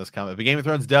 just here on this comment. But Game of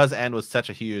Thrones does end with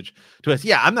such a huge twist.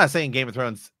 Yeah, I'm not saying Game of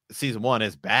Thrones season 1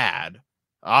 is bad.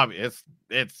 It's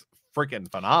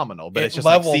freaking phenomenal, but it's just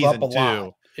like season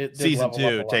 2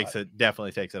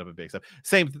 definitely takes it up a big step.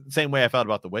 Same way I felt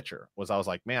about The Witcher. I was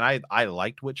like, man, I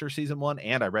liked Witcher season 1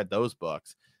 and I read those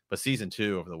books, but season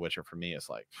 2 of The Witcher for me is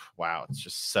like, wow, it's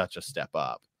just such a step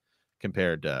up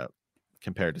compared to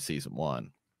season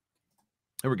 1.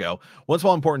 Here we go. One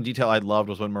small important detail I loved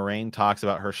was when Moiraine talks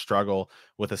about her struggle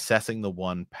with assessing the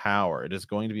one power. It is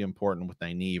going to be important with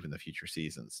Nynaeve in the future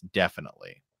seasons.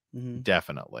 Definitely. Mm-hmm.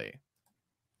 Definitely.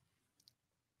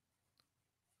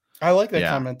 I like that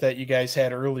comment that you guys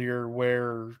had earlier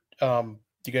where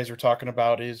you guys were talking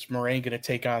about, is Moiraine going to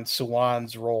take on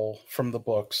Siuan's role from the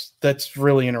books? That's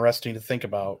really interesting to think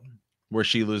about. Where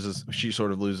she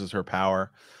sort of loses her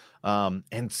power.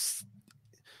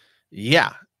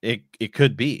 It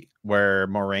could be where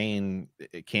Moiraine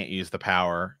can't use the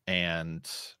power and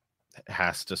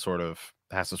has to sort of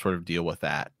deal with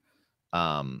that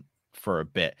for a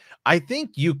bit. I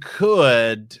think you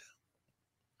could,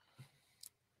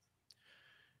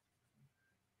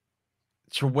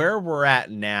 to where we're at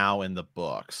now in the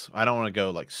books. I don't want to go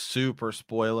like super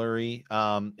spoilery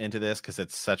into this because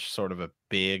it's such sort of a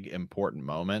big important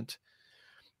moment.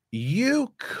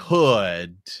 You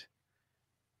could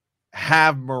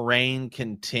have Moiraine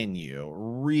continue,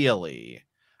 really,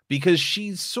 because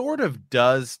she sort of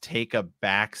does take a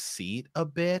back seat a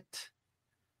bit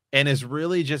and is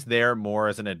really just there more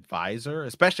as an advisor,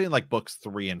 especially in like books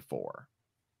 3 and 4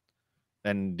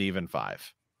 and even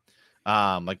 5.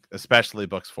 Like especially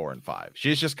books 4 and 5.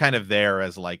 She's just kind of there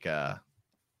as like as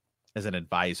an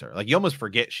advisor. Like you almost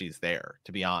forget she's there,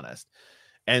 to be honest.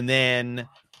 And then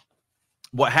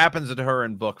what happens to her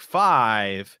in book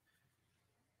 5,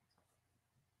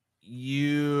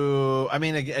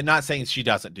 I'm not saying she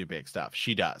doesn't do big stuff.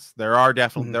 She does. There are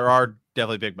definitely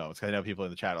big moments. I know people in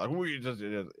the chat are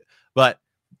like, but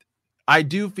I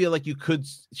do feel like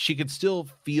she could still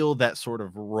feel that sort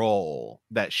of role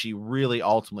that she really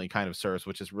ultimately kind of serves,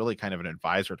 which is really kind of an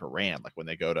advisor to Rand. Like when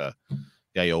they go to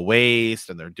Yael Waste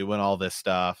and they're doing all this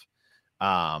stuff.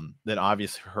 Then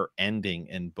obviously her ending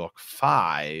in book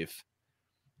 5,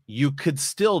 you could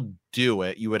still do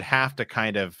it. You would have to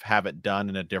kind of have it done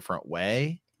in a different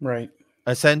way. Right.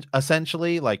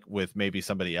 Essentially, like with maybe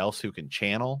somebody else who can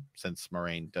channel, since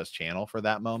Moiraine does channel for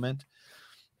that moment.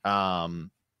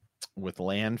 With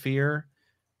Lanfear.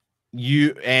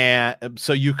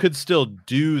 So you could still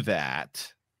do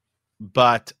that.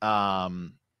 But so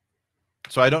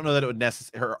I don't know that it would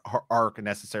her arc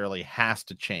necessarily has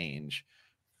to change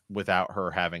without her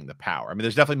having the power. I mean,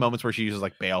 there's definitely moments where she uses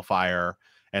like Balefire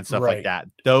and stuff like that.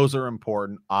 Those are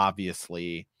important,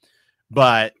 obviously,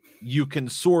 but you can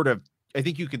I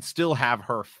think you could still have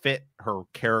her fit her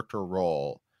character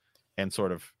role and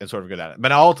sort of good at it.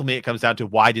 But ultimately it comes down to,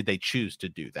 why did they choose to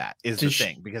do that is the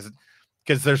thing, because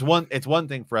it's one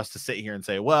thing for us to sit here and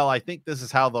say, well, I think this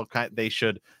is how they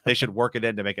should work it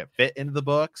in to make it fit into the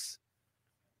books.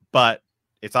 But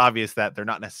it's obvious that they're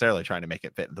not necessarily trying to make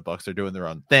it fit in the books. They're doing their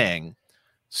own thing.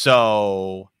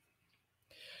 So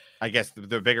I guess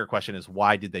the bigger question is,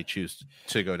 why did they choose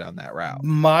to go down that route?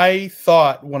 My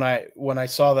thought when I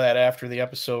saw that after the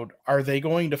episode, are they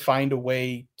going to find a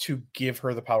way to give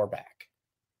her the power back?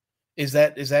 Is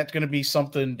that going to be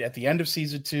something at the end of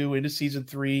season 2 into season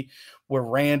 3 where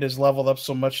Rand is leveled up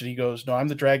so much that he goes, no, I'm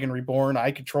the Dragon Reborn, I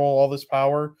control all this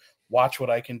power? watch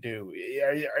what I can do.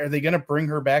 Are they going to bring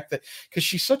her back? Because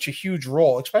she's such a huge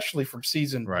role, especially from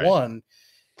season one.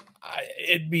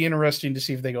 It'd be interesting to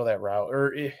see if they go that route.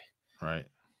 Right.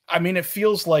 I mean, it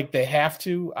feels like they have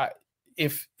to.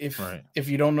 If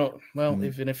you don't know, well,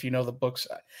 even if you know the books,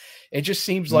 it just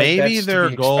seems like maybe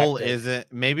their goal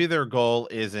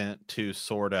isn't to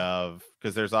sort of,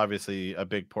 because there's obviously a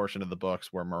big portion of the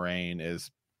books where Moiraine is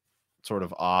sort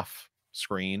of off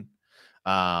screen,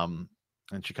 and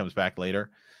she comes back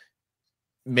later.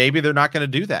 Maybe they're not going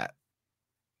to do that,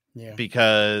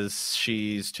 because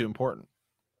she's too important,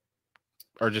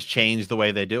 or just change the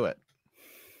way they do it.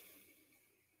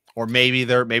 Or maybe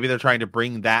they're trying to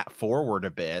bring that forward a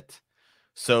bit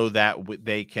so that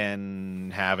they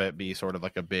can have it be sort of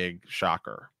like a big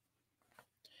shocker.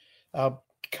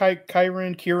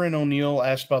 Kieran O'Neill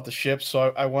asked about the ships,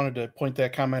 so I wanted to point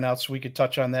that comment out so we could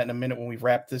touch on that in a minute when we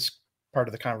wrap this part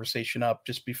of the conversation up,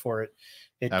 just before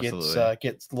it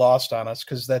gets lost on us,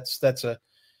 because that's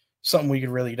something we could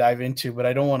really dive into. But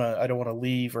I don't want to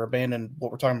leave or abandon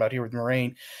what we're talking about here with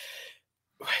Moiraine.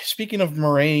 Speaking of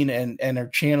Moiraine and her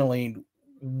channeling,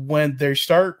 when they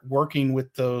start working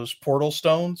with those portal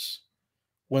stones,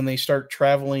 when they start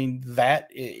traveling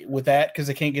with that, because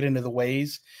they can't get into the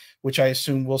ways, which I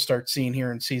assume we'll start seeing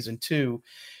here in season 2,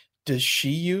 does she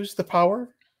use the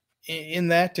power in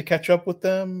that to catch up with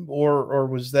them, or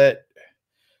was that?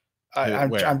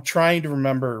 I'm trying to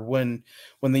remember when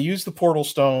they use the portal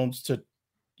stones to,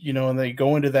 and they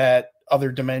go into that other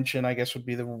dimension, I guess would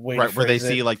be the way, right, where they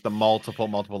see like the multiple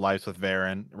lives with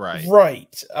Varen,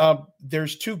 right.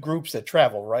 There's 2 groups that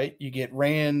travel, right? You get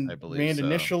Rand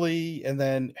initially, and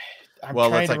then I'm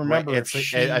trying to remember. I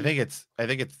think it's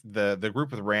the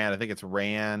group with Rand. I think it's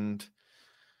Rand,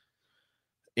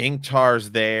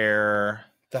 Ingtar's there,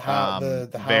 the hound,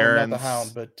 not the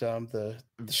hound, but the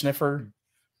sniffer,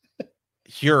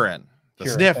 Huron,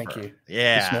 sniffer. Thank you.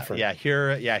 Yeah, the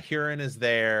sniffer. Huron is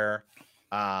there.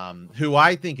 Who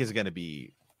I think is going to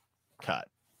be cut.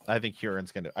 I think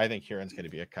Huron's going to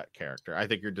be a cut character. I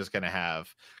think you're just going to have,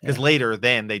 because later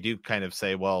then they do kind of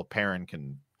say, well, Perrin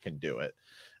can do it.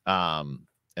 And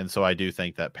so I do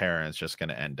think that Perrin is just going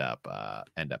to end up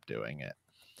doing it.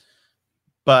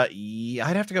 But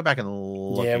I'd have to go back and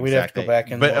look. Yeah, we'd have to go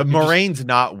back and. But Moiraine is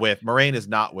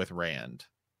not with Rand.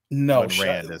 No,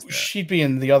 she'd be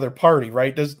in the other party,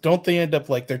 right? Don't they end up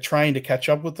like they're trying to catch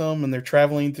up with them and they're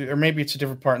traveling through, or maybe it's a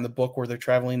different part in the book where they're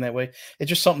traveling that way. It's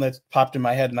just something that popped in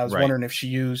my head, and I was wondering if she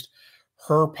used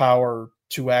her power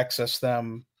to access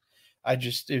them. It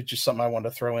was just something I wanted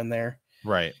to throw in there.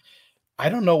 Right. I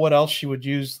don't know what else she would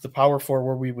use the power for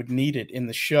where we would need it in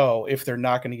the show if they're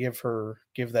not going to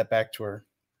give that back to her.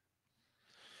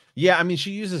 Yeah, I mean,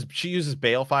 she uses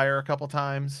Balefire a couple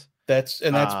times. That's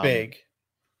big.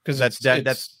 Because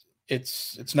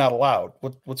it's not allowed.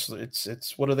 What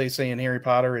do they say in Harry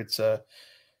Potter? It's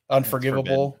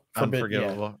unforgivable.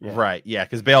 Unforgivable. Yeah. Right. Yeah.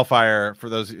 Because Balefire,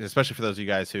 especially for those of you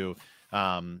guys who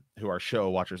are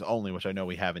show watchers only, which I know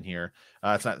we have in here,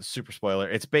 it's not super spoiler.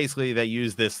 It's basically they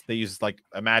use like,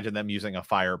 imagine them using a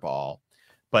fireball,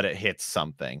 but it hits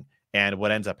something. And what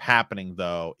ends up happening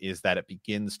though is that it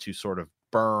begins to sort of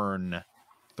burn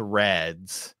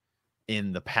threads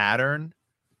in the pattern.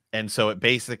 And so it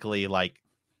basically like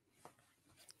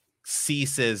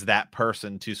ceases that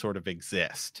person to sort of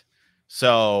exist.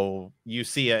 So you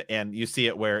see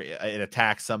it where it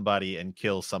attacks somebody and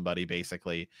kills somebody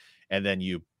basically. And then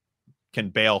you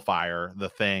can Balefire the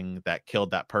thing that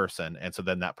killed that person. And so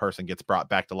then that person gets brought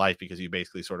back to life because you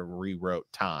basically sort of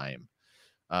rewrote time.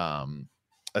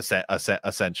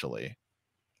 Essentially.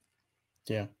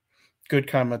 Yeah. Good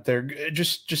comment there.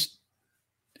 Just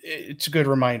it's a good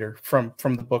reminder from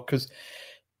the book, because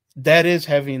that is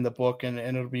heavy in the book, and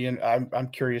it'll be I'm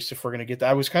curious if we're going to get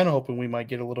that. I was kind of hoping we might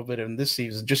get a little bit in this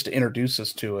season just to introduce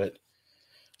us to it.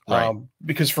 Right.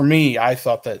 Because for me, I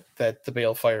thought that the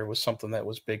Balefire was something that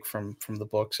was big from the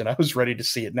books, and I was ready to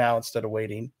see it now instead of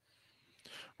waiting.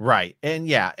 Right. And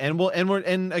we'll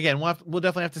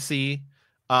definitely have to see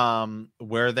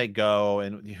where they go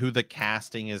and who the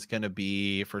casting is going to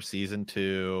be for season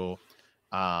 2.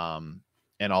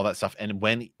 And all that stuff, and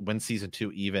when season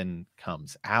 2 even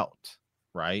comes out,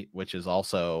 right? Which is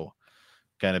also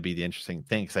going to be the interesting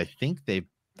thing, because I think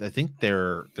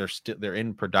they're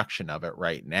in production of it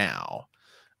right now.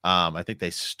 I think they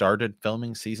started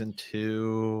filming season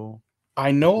 2.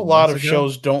 I know a lot of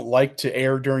shows don't like to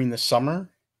air during the summer,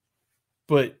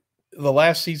 but the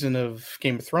last season of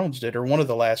Game of Thrones did, or one of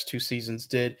the last 2 seasons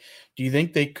did. Do you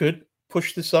think they could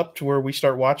push this up to where we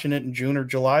start watching it in June or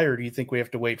July, or do you think we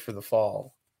have to wait for the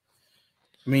fall?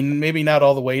 I mean, maybe not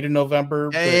all the way to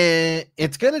November. But...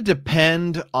 It's going to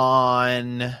depend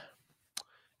on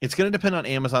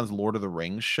Amazon's Lord of the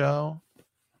Rings show.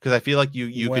 Because I feel like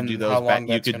you could do those. How long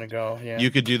that's going to go? Yeah,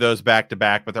 you could do those back to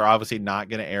back, but they're obviously not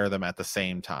going to air them at the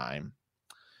same time.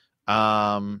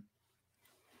 The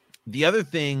other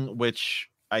thing, which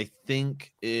I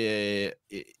think it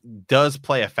does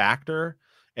play a factor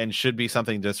and should be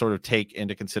something to sort of take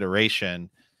into consideration,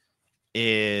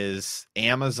 is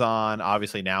Amazon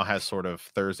obviously now has sort of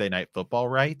Thursday Night Football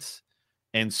rights,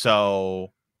 and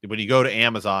so when you go to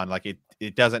Amazon, like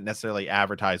it doesn't necessarily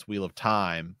advertise Wheel of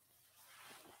Time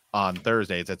on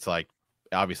Thursdays. It's like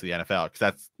obviously NFL, because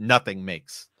that's nothing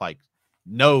makes like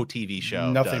no TV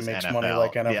show nothing makes NFL. money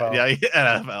like NFL.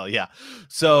 Yeah, NFL, yeah.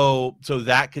 So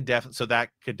that could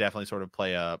definitely sort of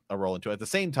play a role into it. At the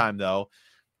same time, though,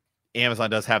 Amazon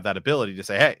does have that ability to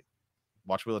say, hey,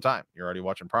 watch Wheel of Time. You're already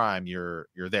watching Prime. You're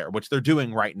there, which they're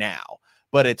doing right now,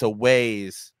 but it's a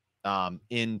ways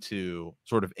into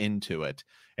it.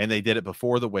 And they did it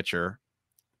before The Witcher.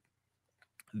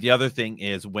 The other thing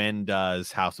is, when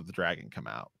does House of the Dragon come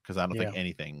out? Because I don't think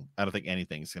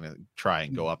anything's going to try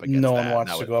and go up against that. No one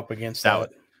wants to go up against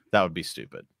that. That would be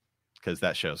stupid, because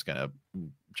that show's going to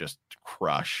just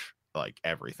crush like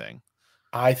everything.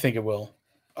 I think it will.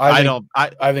 I don't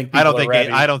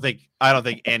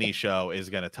think any show is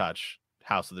going to touch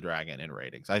House of the Dragon in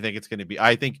ratings. I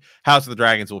think House of the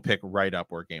Dragons will pick right up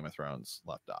where Game of Thrones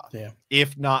left off. Yeah.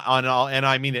 If not on all, and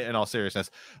I mean it in all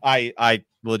seriousness, I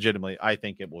legitimately, I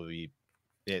think it will be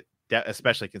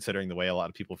especially considering the way a lot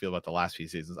of people feel about the last few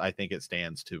seasons. I think it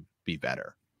stands to be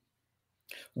better.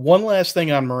 One last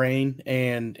thing on Moiraine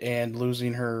and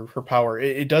losing her power.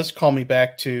 It does call me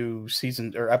back to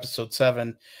episode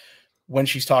 7 when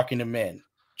she's talking to Min.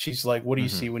 She's like, what do you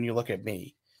see when you look at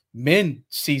me? Min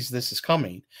sees this is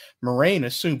coming. Moiraine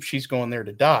assumes she's going there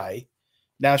to die.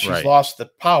 Now she's lost the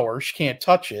power. She can't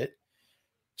touch it.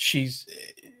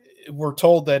 We're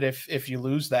told that if you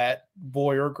lose that,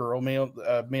 boy or girl, male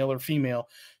or female,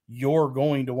 you're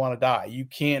going to want to die. You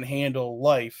can't handle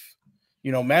life.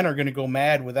 You know, men are going to go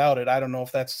mad without it. I don't know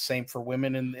if that's the same for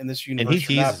women in this universe. And he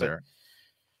teases her.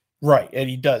 Right, and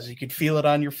he does. You could feel it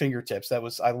on your fingertips.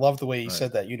 I love the way he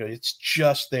said that. You know, it's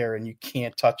just there and you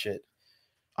can't touch it.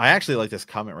 I actually like this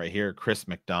comment right here, Chris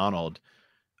McDonald.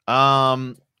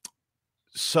 So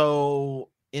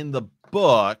in the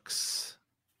books,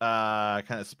 kind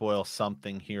of spoil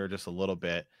something here just a little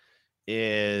bit,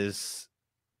 is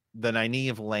the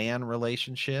Nynaeve-Lan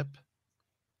relationship.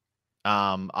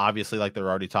 Obviously, like they're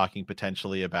already talking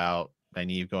potentially about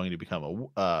Nynaeve going to become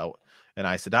an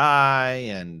Aes Sedai,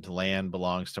 and Lan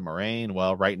belongs to Moiraine.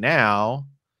 Well, right now,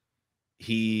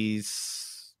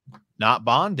 he's not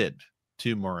bonded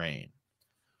to Moiraine.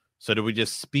 So do we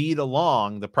just speed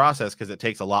along the process, because it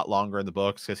takes a lot longer in the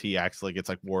books, because he actually gets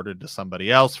like warded to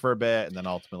somebody else for a bit, and then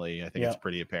ultimately I think it's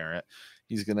pretty apparent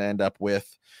he's going to end up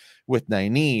with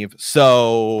Nynaeve.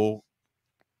 So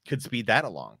could speed that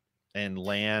along, and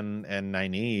Lan and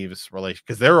Nynaeve's relationship,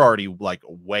 because they're already like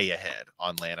way ahead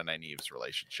on Lan and Nynaeve's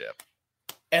relationship.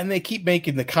 And they keep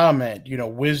making the comment, you know,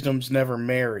 wisdoms never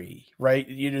marry, right?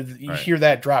 You hear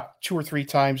that drop 2 or 3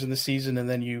 times in the season, and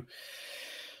then you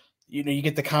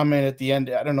get the comment at the end.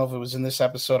 I don't know if it was in this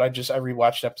episode. I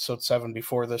rewatched episode 7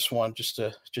 before this one just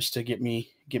to get me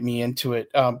into it.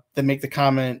 They make the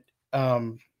comment.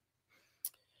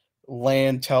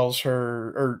 Lan tells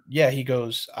her, he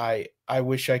goes, I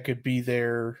wish I could be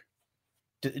there.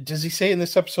 Does he say in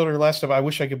this episode or last time? I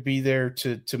wish I could be there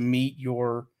to meet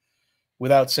your,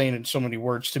 without saying it in so many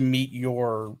words, to meet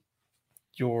your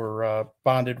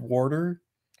bonded warder.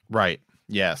 Right.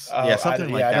 Yes.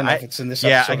 Something like that. I don't know if it's in this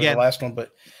episode or the last one,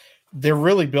 but they're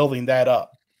really building that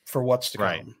up for what's to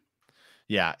come.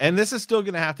 Yeah, and this is still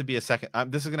going to have to be a second.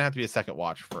 This is going to have to be a second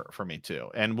watch for me too,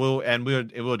 and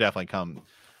it will definitely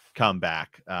come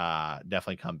back.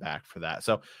 Definitely come back for that.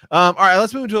 So, all right,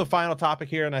 let's move to a final topic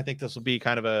here, and I think this will be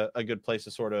kind of a good place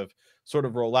to sort of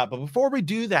roll out. But before we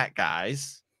do that,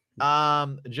 guys,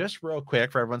 just real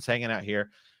quick for everyone's hanging out here.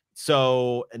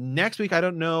 So next week, I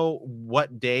don't know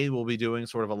what day we'll be doing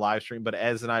sort of a live stream, but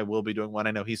Ez and I will be doing one.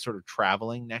 I know he's sort of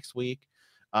traveling next week,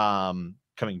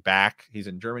 coming back. He's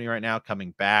in Germany right now,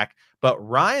 coming back. But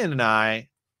Ryan and I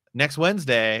next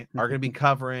Wednesday are going to be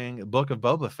covering Book of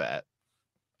Boba Fett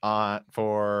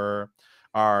for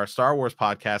our Star Wars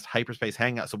podcast, Hyperspace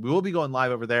Hangout. So we will be going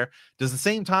live over there. Does the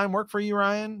same time work for you,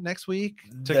 Ryan, next week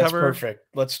to That's cover? Perfect.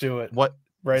 Let's do it. What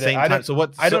right same time? So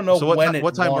what? I don't know when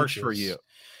what time launches. works for you?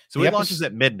 So it launches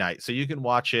at midnight, so you can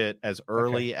watch it as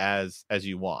early as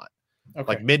you want,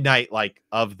 like midnight, like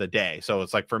of the day. So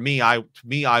it's like for me, I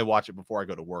watch it before I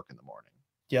go to work in the morning.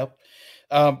 Yep.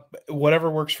 Whatever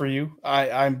works for you.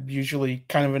 I'm usually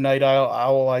kind of a night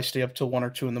owl. I stay up till 1 or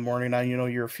 2 in the morning. Now,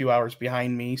 you're a few hours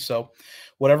behind me. So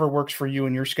whatever works for you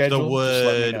and your So schedule, just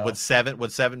let me know.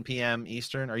 would 7 p.m.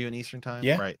 Eastern? Are you in Eastern time?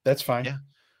 Yeah, Right. that's fine. Yeah.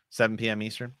 7 p.m.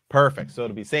 Eastern. Perfect. So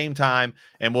it'll be same time,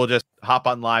 and we'll just hop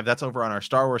on live. That's over on our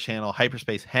Star Wars channel,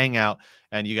 Hyperspace Hangout,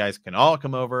 and you guys can all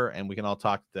come over and we can all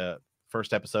talk the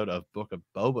first episode of Book of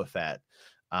Boba Fett,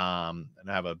 and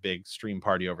have a big stream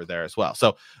party over there as well.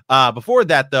 So before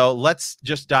that, though, let's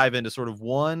just dive into sort of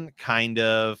one kind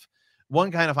of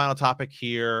final topic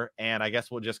here, and I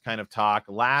guess we'll just kind of talk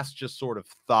last just sort of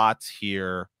thoughts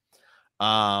here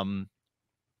of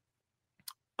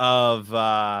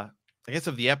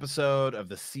the episode, of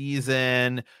the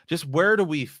season. Just where do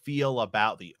we feel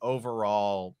about the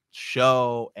overall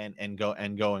show and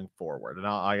going forward? And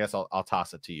I guess I'll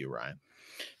toss it to you, Ryan.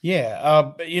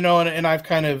 Yeah, and I've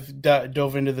kind of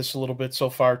dove into this a little bit so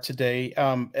far today.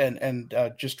 And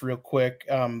just real quick,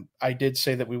 I did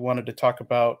say that we wanted to talk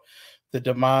about the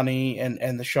Damani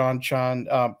and the Sean Chan.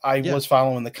 I was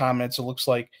following the comments. It looks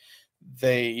like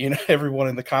they, everyone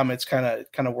in the comments kind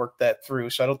of worked that through.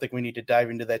 So I don't think we need to dive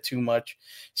into that too much.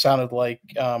 Sounded like,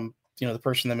 the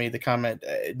person that made the comment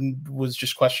was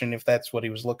just questioning if that's what he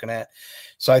was looking at.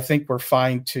 So I think we're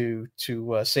fine to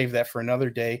save that for another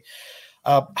day.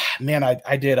 Man,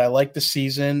 I did. I liked the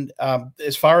season.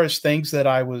 As far as things that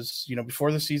I was,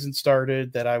 before the season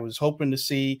started, that I was hoping to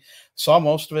see, saw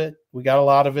most of it. We got a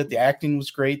lot of it. The acting was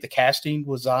great. The casting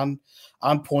was on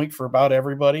point for about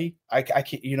everybody. I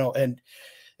can't, and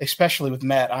especially with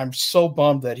Matt, I'm so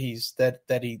bummed that he's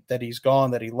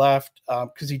gone, that he left,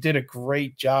 because he did a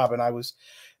great job. And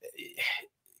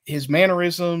his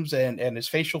mannerisms and his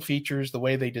facial features, the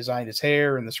way they designed his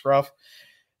hair and the scruff,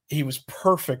 he was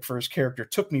perfect for his character.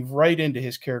 Took me right into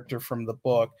his character from the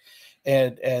book,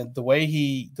 and the way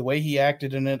he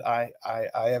acted in it, I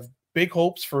have big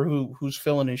hopes for who's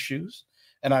filling his shoes,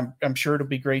 and I'm sure it'll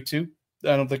be great too.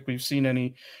 I don't think we've seen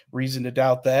any reason to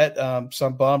doubt that. So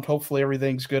I'm bummed. Hopefully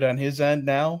everything's good on his end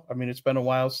now. I mean, it's been a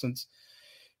while since,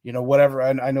 whatever.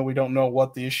 I know we don't know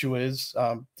what the issue is.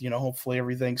 Hopefully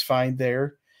everything's fine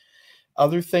there.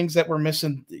 Other things that we're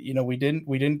missing, we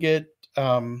didn't get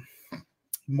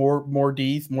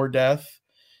more death.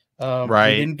 Right.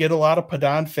 We didn't get a lot of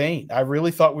Padan Fain. I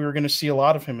really thought we were going to see a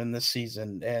lot of him in this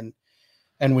season,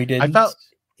 and we didn't.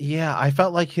 I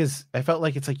felt like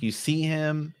it's like you see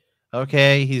him,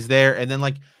 okay, he's there, and then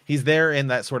like he's there in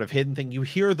that sort of hidden thing. You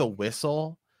hear the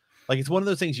whistle. Like it's one of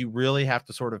those things you really have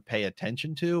to sort of pay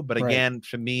attention to. But again, right,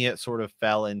 to me, it sort of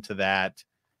fell into that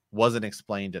wasn't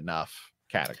explained enough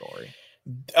category.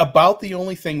 About the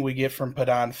only thing we get from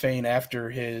Padan Fain after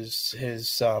his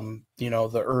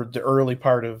the early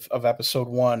part of episode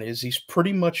 1 is he's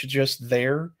pretty much just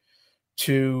there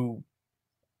to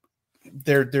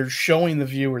they're showing the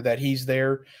viewer that he's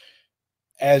there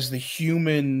as the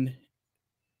human,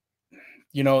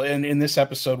 and in this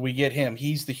episode we get him.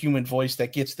 He's the human voice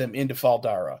that gets them into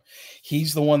Faldara.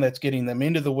 He's the one that's getting them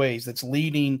into the ways, that's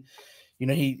leading.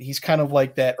 He's kind of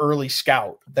like that early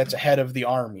scout that's ahead of the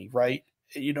army, right?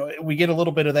 We get a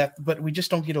little bit of that, but we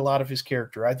just don't get a lot of his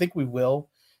character. I think we will,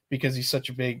 because he's such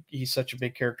a big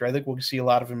character. I think we'll see a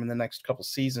lot of him in the next couple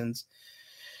seasons.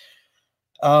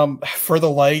 For the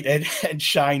light and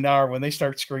Shinar, when they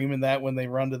start screaming that when they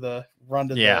run to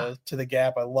the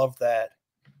gap, I love that.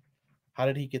 How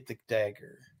did he get the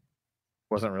dagger?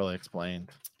 Wasn't really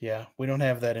explained. Yeah, we don't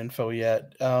have that info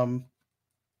yet.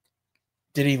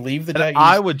 Did he leave the dagger?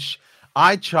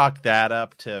 I chalked that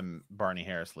up to Barney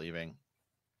Harris leaving.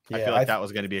 Yeah, I feel like that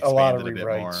was going to be expanded a bit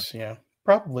more. Yeah,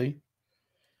 probably.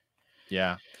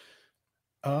 Yeah.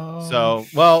 So,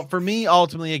 well, for me,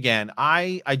 ultimately, again,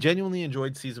 I genuinely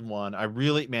enjoyed season 1. I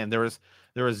really, man, there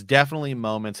was definitely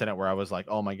moments in it where I was like,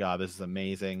 oh my God, this is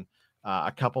amazing.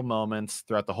 A couple moments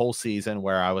throughout the whole season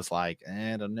where I was like,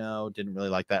 I don't know, didn't really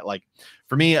like that. Like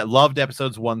for me, I loved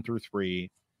episodes 1 through 3.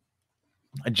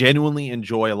 I genuinely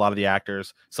enjoy a lot of the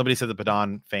actors. Somebody said the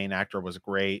Padan Fain actor was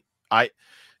great.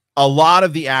 A lot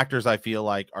of the actors I feel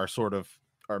like are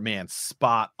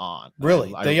spot on.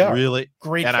 Really, they are really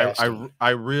great. And I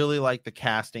really like the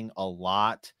casting a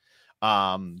lot.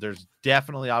 There's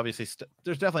definitely obviously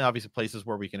places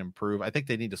where we can improve. I think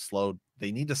they need to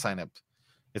sign up.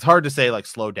 It's hard to say like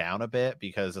slow down a bit,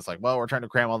 because it's like, well, we're trying to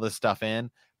cram all this stuff in,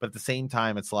 but at the same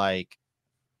time, it's like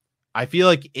I feel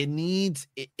like it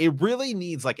really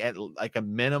needs like a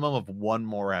minimum of 1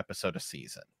 more episode a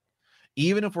season,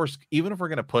 even if we're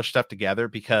going to push stuff together,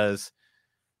 because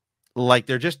like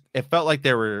it felt like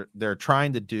they're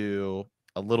trying to do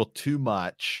a little too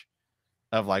much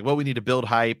of like, well, we need to build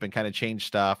hype and kind of change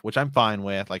stuff, which I'm fine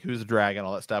with, like who's the dragon,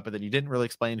 all that stuff. But then you didn't really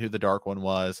explain who the Dark One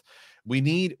was. We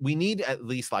need at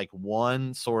least like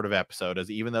one sort of episode,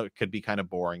 as even though it could be kind of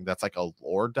boring, that's like a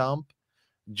lore dump,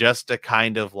 just to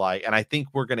kind of like, and I think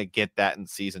we're gonna get that in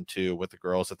season 2 with the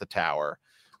girls at the tower,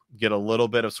 get a little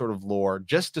bit of sort of lore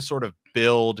just to sort of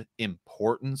build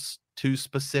importance to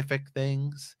specific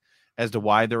things as to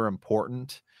why they're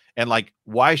important. And like,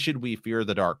 why should we fear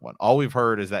the Dark One? All we've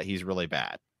heard is that he's really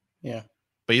bad. Yeah.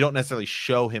 But you don't necessarily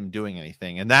show him doing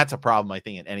anything. And that's a problem, I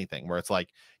think, in anything where it's like,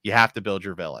 you have to build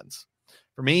your villains.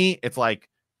 For me, it's like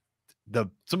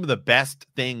some of the best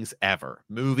things ever,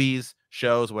 movies,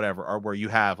 shows, whatever, are where you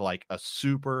have like a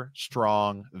super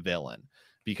strong villain,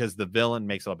 because the villain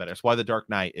makes it all better. It's why The Dark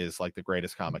Knight is like the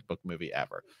greatest comic book movie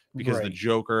ever, because the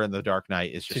Joker and The Dark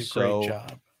Knight is just so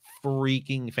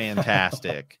freaking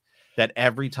fantastic that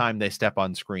every time they step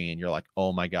on screen, you're like,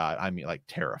 oh my God, I'm like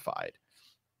terrified.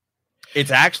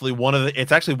 It's actually one of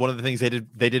the things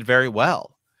they did very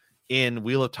well in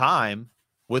Wheel of Time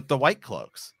with the White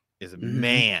Cloaks. Is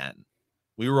man,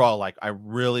 we were all like, I'm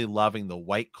really loving the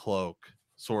White Cloak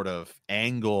sort of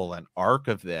angle and arc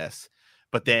of this.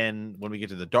 But then when we get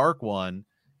to the Dark One,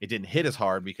 it didn't hit as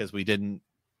hard because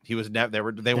he was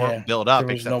never, they weren't built up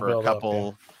except for a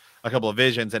couple of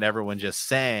visions, and everyone just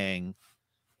sang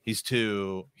he's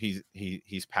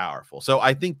powerful. So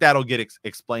I think that'll get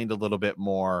explained a little bit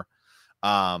more.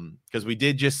 Because we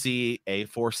did just see a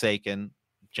Forsaken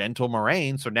gentle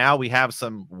Moiraine, so now we have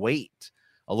some weight,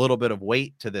 a little bit of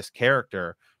weight to this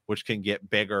character, which can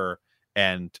get bigger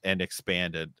and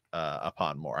expanded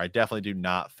upon more. I definitely do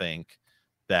not think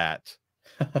that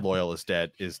Loial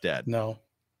is dead. No.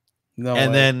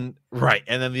 And then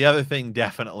the other thing,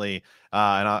 definitely,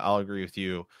 and I'll agree with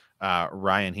you,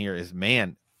 Ryan, here is,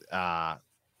 man,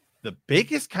 the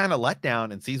biggest kind of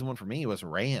letdown in season 1 for me was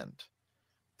Rand.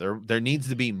 There needs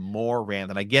to be more Rand.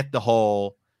 And I get that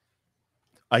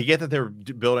they're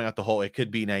building out the whole, it could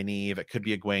be Nynaeve, it could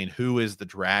be Egwene, who is the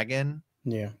dragon.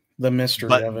 Yeah. The mystery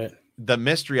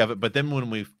of it. But then when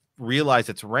we realize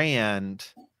it's Rand,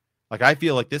 like, I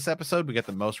feel like this episode, we get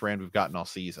the most Rand we've gotten all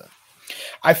season.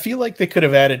 I feel like they could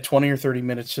have added 20 or 30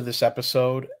 minutes to this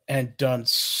episode and done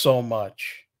so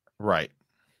much. Right.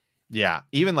 Yeah,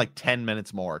 even like 10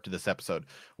 minutes more to this episode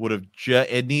would have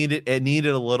it needed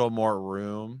a little more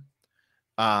room.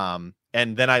 And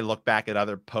then I look back at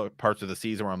other parts of the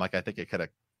season where I'm like, I think it could have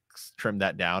trimmed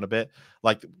that down a bit.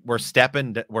 Like where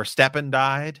Steppen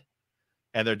died,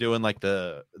 and they're doing like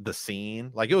the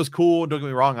scene. Like, it was cool, don't get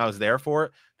me wrong, I was there for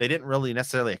it. They didn't really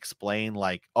necessarily explain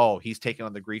like, oh, he's taking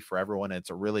on the grief for everyone, and it's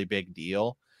a really big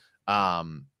deal.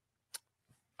 I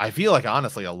feel like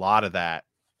honestly a lot of that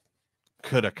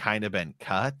could have kind of been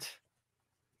cut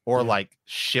or like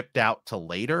shipped out to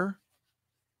later,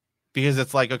 because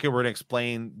it's like, okay, we're gonna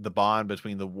explain the bond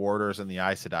between the Warders and the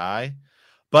Aes Sedai,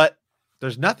 but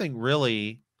there's nothing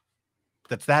really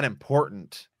that's that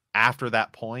important after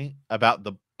that point about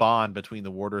the bond between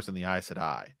the Warders and the Aes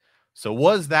Sedai. So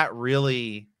was that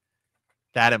really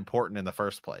that important in the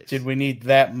first place? Did we need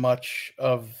that much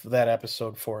of that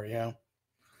episode for it? Yeah,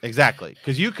 exactly.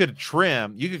 Because you could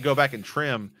go back and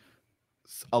trim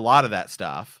a lot of that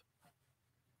stuff,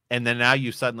 and then now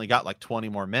you suddenly got like 20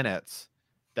 more minutes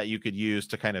that you could use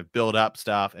to kind of build up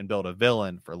stuff and build a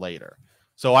villain for later.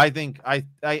 So I think I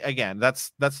again,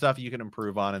 that's stuff you can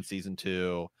improve on in season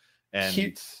 2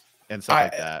 and stuff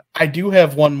like that. I do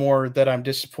have one more that I'm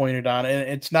disappointed on, and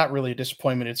it's not really a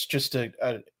disappointment. It's just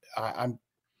I'm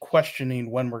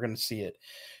questioning when we're going to see it.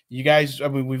 You guys, I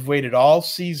mean, we've waited all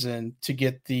season to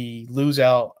get the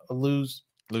Lews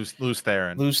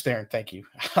Therin. Thank you.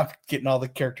 I'm getting all the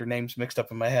character names mixed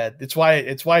up in my head. It's why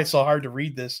it's so hard to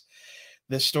read this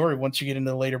story. Once you get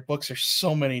into the later books, there's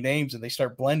so many names and they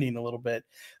start blending a little bit.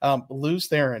 Lews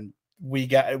Therin, we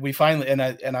finally,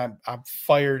 and I'm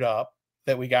fired up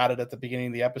that we got it at the beginning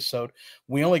of the episode.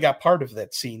 We only got part of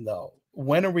that scene though.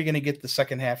 When are we going to get the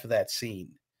second half of that scene?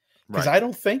 Because I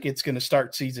don't think it's going to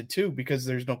start season 2 because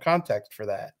there's no context for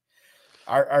that.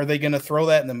 Are they going to throw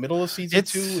that in the middle of season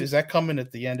 2? Is that coming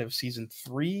at the end of season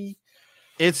 3?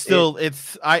 It's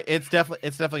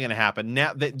definitely going to happen.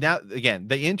 Now again,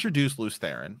 they introduced Lews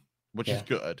Therin, which is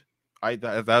good.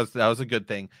 That was a good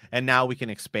thing. And now we can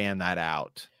expand that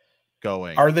out.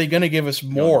 Are they going to give us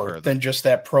more than just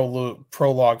that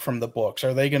prologue from the books?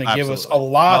 Are they going to give us a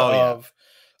lot of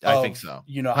I think so.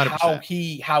 You know,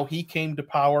 100%. how he came to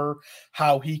power,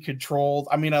 how he controlled.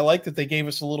 I mean, I like that they gave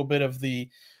us a little bit of the,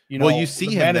 you know, you see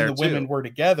the men and the women were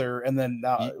together, and then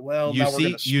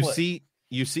you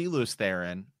see Lews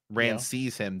Therin. Rand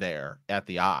sees him there at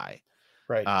the Eye,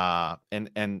 Right.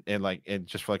 And like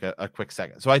just for like a quick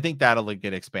second. So I think that'll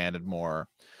get expanded more.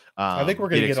 I think we're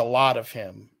going to get a lot of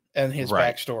him and his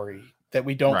backstory that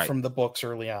we don't from the books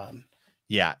early on.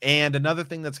 Yeah. And another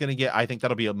thing that's going to get, I think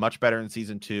that'll be a much better in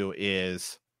season 2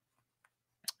 is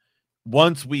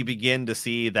once we begin to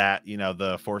see that, you know,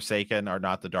 the Forsaken are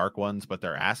not the Dark Ones, but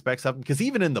they're aspects of them. Because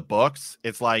even in the books,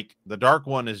 it's like the Dark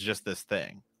One is just this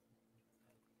thing.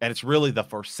 And it's really the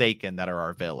Forsaken that are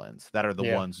our villains, that are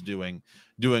the ones doing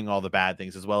all the bad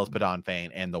things, as well as Padan Fain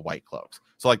and the White Cloaks.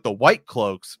 So like the White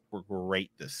Cloaks were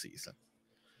great this season.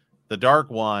 The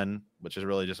Dark One, which is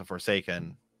really just a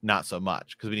Forsaken, not so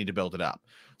much, because we need to build it up.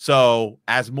 So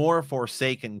as more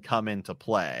Forsaken come into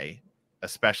play,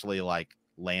 especially like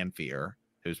Lanfear,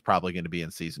 who's probably going to be in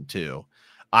season 2,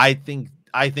 I think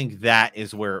that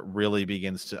is where it really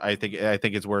begins to. I think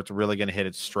it's where it's really going to hit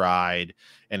its stride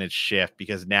and its shift,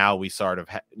 because now we sort of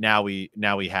now we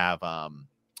have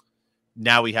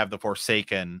the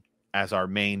Forsaken as our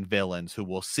main villains, who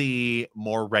we'll see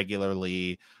more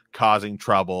regularly, causing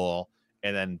trouble,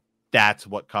 and then that's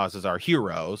what causes our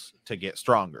heroes to get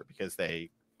stronger, because they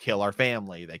kill our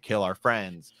family, they kill our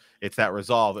friends. It's that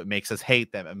resolve. It makes us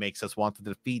hate them. It makes us want to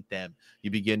defeat them.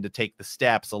 You begin to take the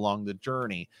steps along the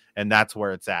journey, and that's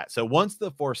where it's at. So once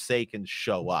the Forsaken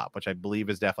show up, which I believe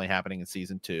is definitely happening in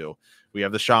season 2, we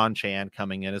have the Seanchan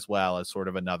coming in as well as sort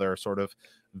of another sort of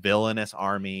villainous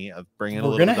army of bringing.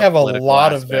 We're going to have a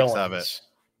lot of villains of it.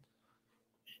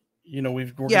 You know,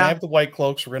 we're going to have the White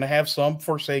Cloaks. We're going to have some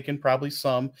Forsaken, probably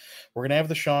some. We're going to have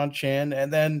the Seanchan,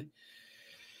 and then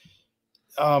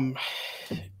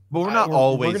but we're not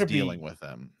always dealing with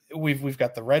them. We've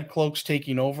got the Red Cloaks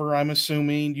taking over, I'm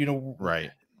assuming. You know,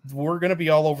 right. We're going to be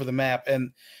all over the map,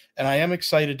 and I am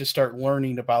excited to start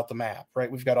learning about the map. Right,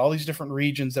 we've got all these different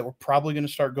regions that we're probably going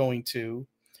to start going to.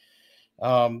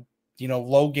 You know,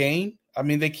 Logain. I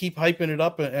mean, they keep hyping it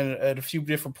up at a few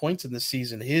different points in this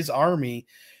season. His army,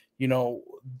 you know,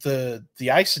 the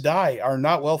Aes Sedai are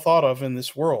not well thought of in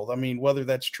this world. I mean, whether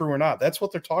that's true or not, that's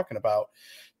what they're talking about.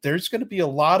 There's going to be a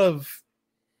lot of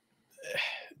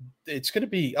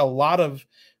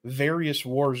various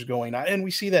wars going on, and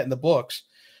we see that in the books,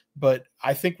 but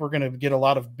I think we're going to get a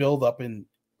lot of buildup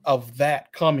of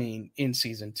that coming in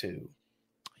season 2.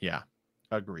 Yeah.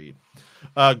 Agreed.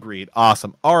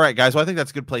 Awesome. All right, guys. Well, I think that's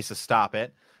a good place to stop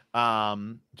it.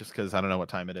 Just because I don't know what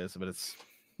time it is, but it's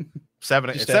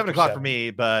 7 o'clock for me,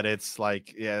 but it's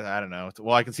like, I don't know.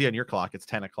 Well, I can see on your clock, it's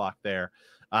 10 o'clock there.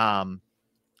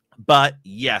 But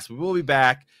yes, we will be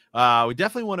back. We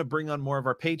definitely want to bring on more of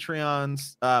our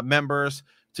Patreon's members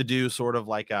to do sort of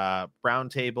like a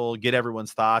roundtable, get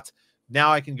everyone's thoughts.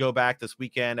 Now I can go back this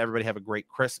weekend. Everybody have a great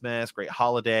Christmas, great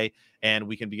holiday, and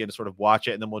we can begin to sort of watch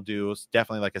it. And then we'll do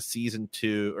definitely like a season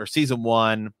 2 or season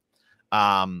 1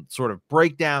 sort of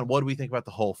breakdown. What do we think about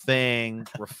the whole thing?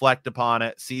 Reflect upon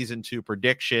it. Season 2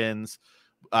 predictions.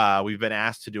 We've been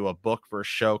asked to do a book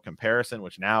versus show comparison,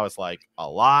 which now is like a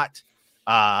lot.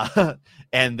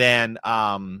 And then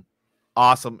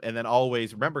awesome. And then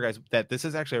always remember, guys, that this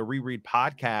is actually a reread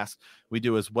podcast we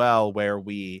do as well, where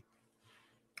we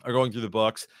are going through the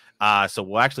books. So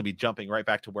we'll actually be jumping right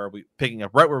back to picking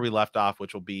up right where we left off,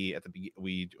 which will be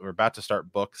we're about to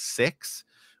start book 6,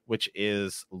 which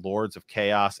is Lords of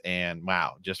Chaos. And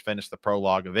wow, just finished the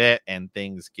prologue of it, and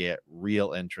things get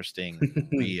real interesting,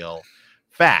 real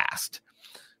fast.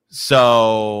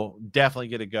 So definitely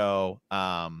going to go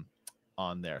on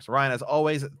there. So Ryan, as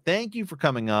always, thank you for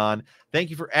coming on. Thank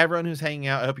you for everyone who's hanging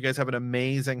out. I hope you guys have an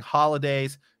amazing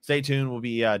holidays. Stay tuned. We'll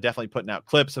be definitely putting out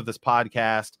clips of this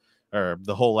podcast, or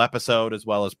the whole episode, as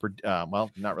well as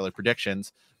not really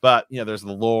predictions, but there's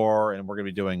the lore, and we're going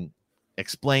to be doing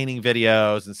explaining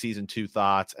videos and season 2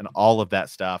 thoughts and all of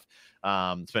that stuff.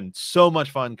 It's been so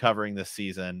much fun covering this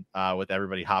season with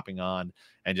everybody hopping on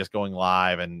and just going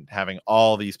live and having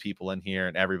all these people in here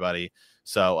and everybody.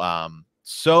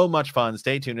 So much fun.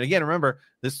 Stay tuned. And again, remember,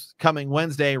 this coming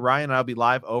Wednesday, Ryan and I'll be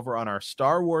live over on our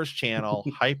Star Wars channel,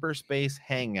 Hyperspace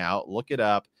Hangout. Look it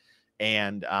up.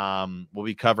 And we'll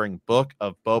be covering Book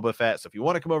of Boba Fett. So if you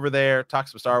want to come over there, talk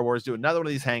some Star Wars, do another one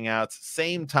of these hangouts,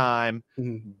 same time,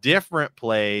 different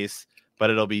place, but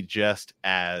it'll be just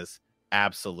as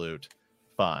absolute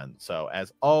fun. So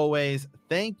as always,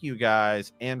 thank you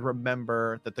guys. And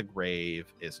remember that the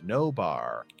grave is no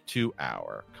bar to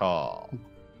our call.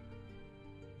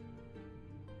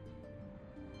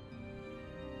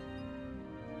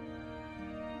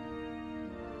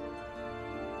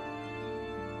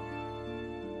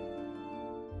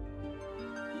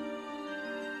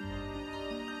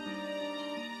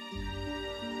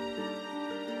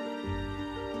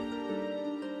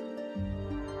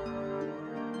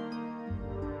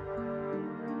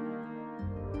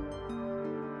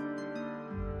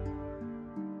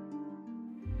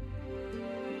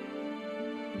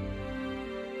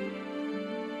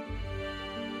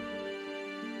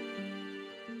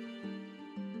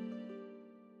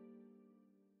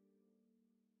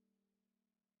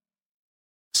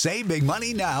 Save big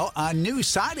money now on new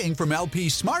siding from LP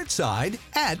SmartSide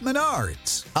at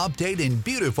Menards. Update and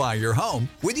beautify your home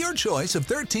with your choice of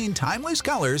 13 timeless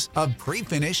colors of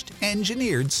pre-finished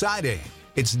engineered siding.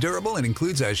 It's durable and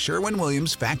includes a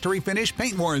Sherwin-Williams factory finish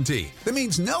paint warranty that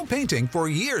means no painting for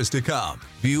years to come.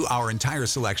 View our entire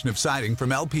selection of siding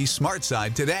from LP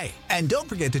SmartSide today. And don't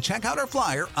forget to check out our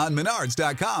flyer on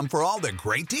Menards.com for all the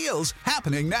great deals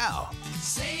happening now.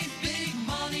 Save big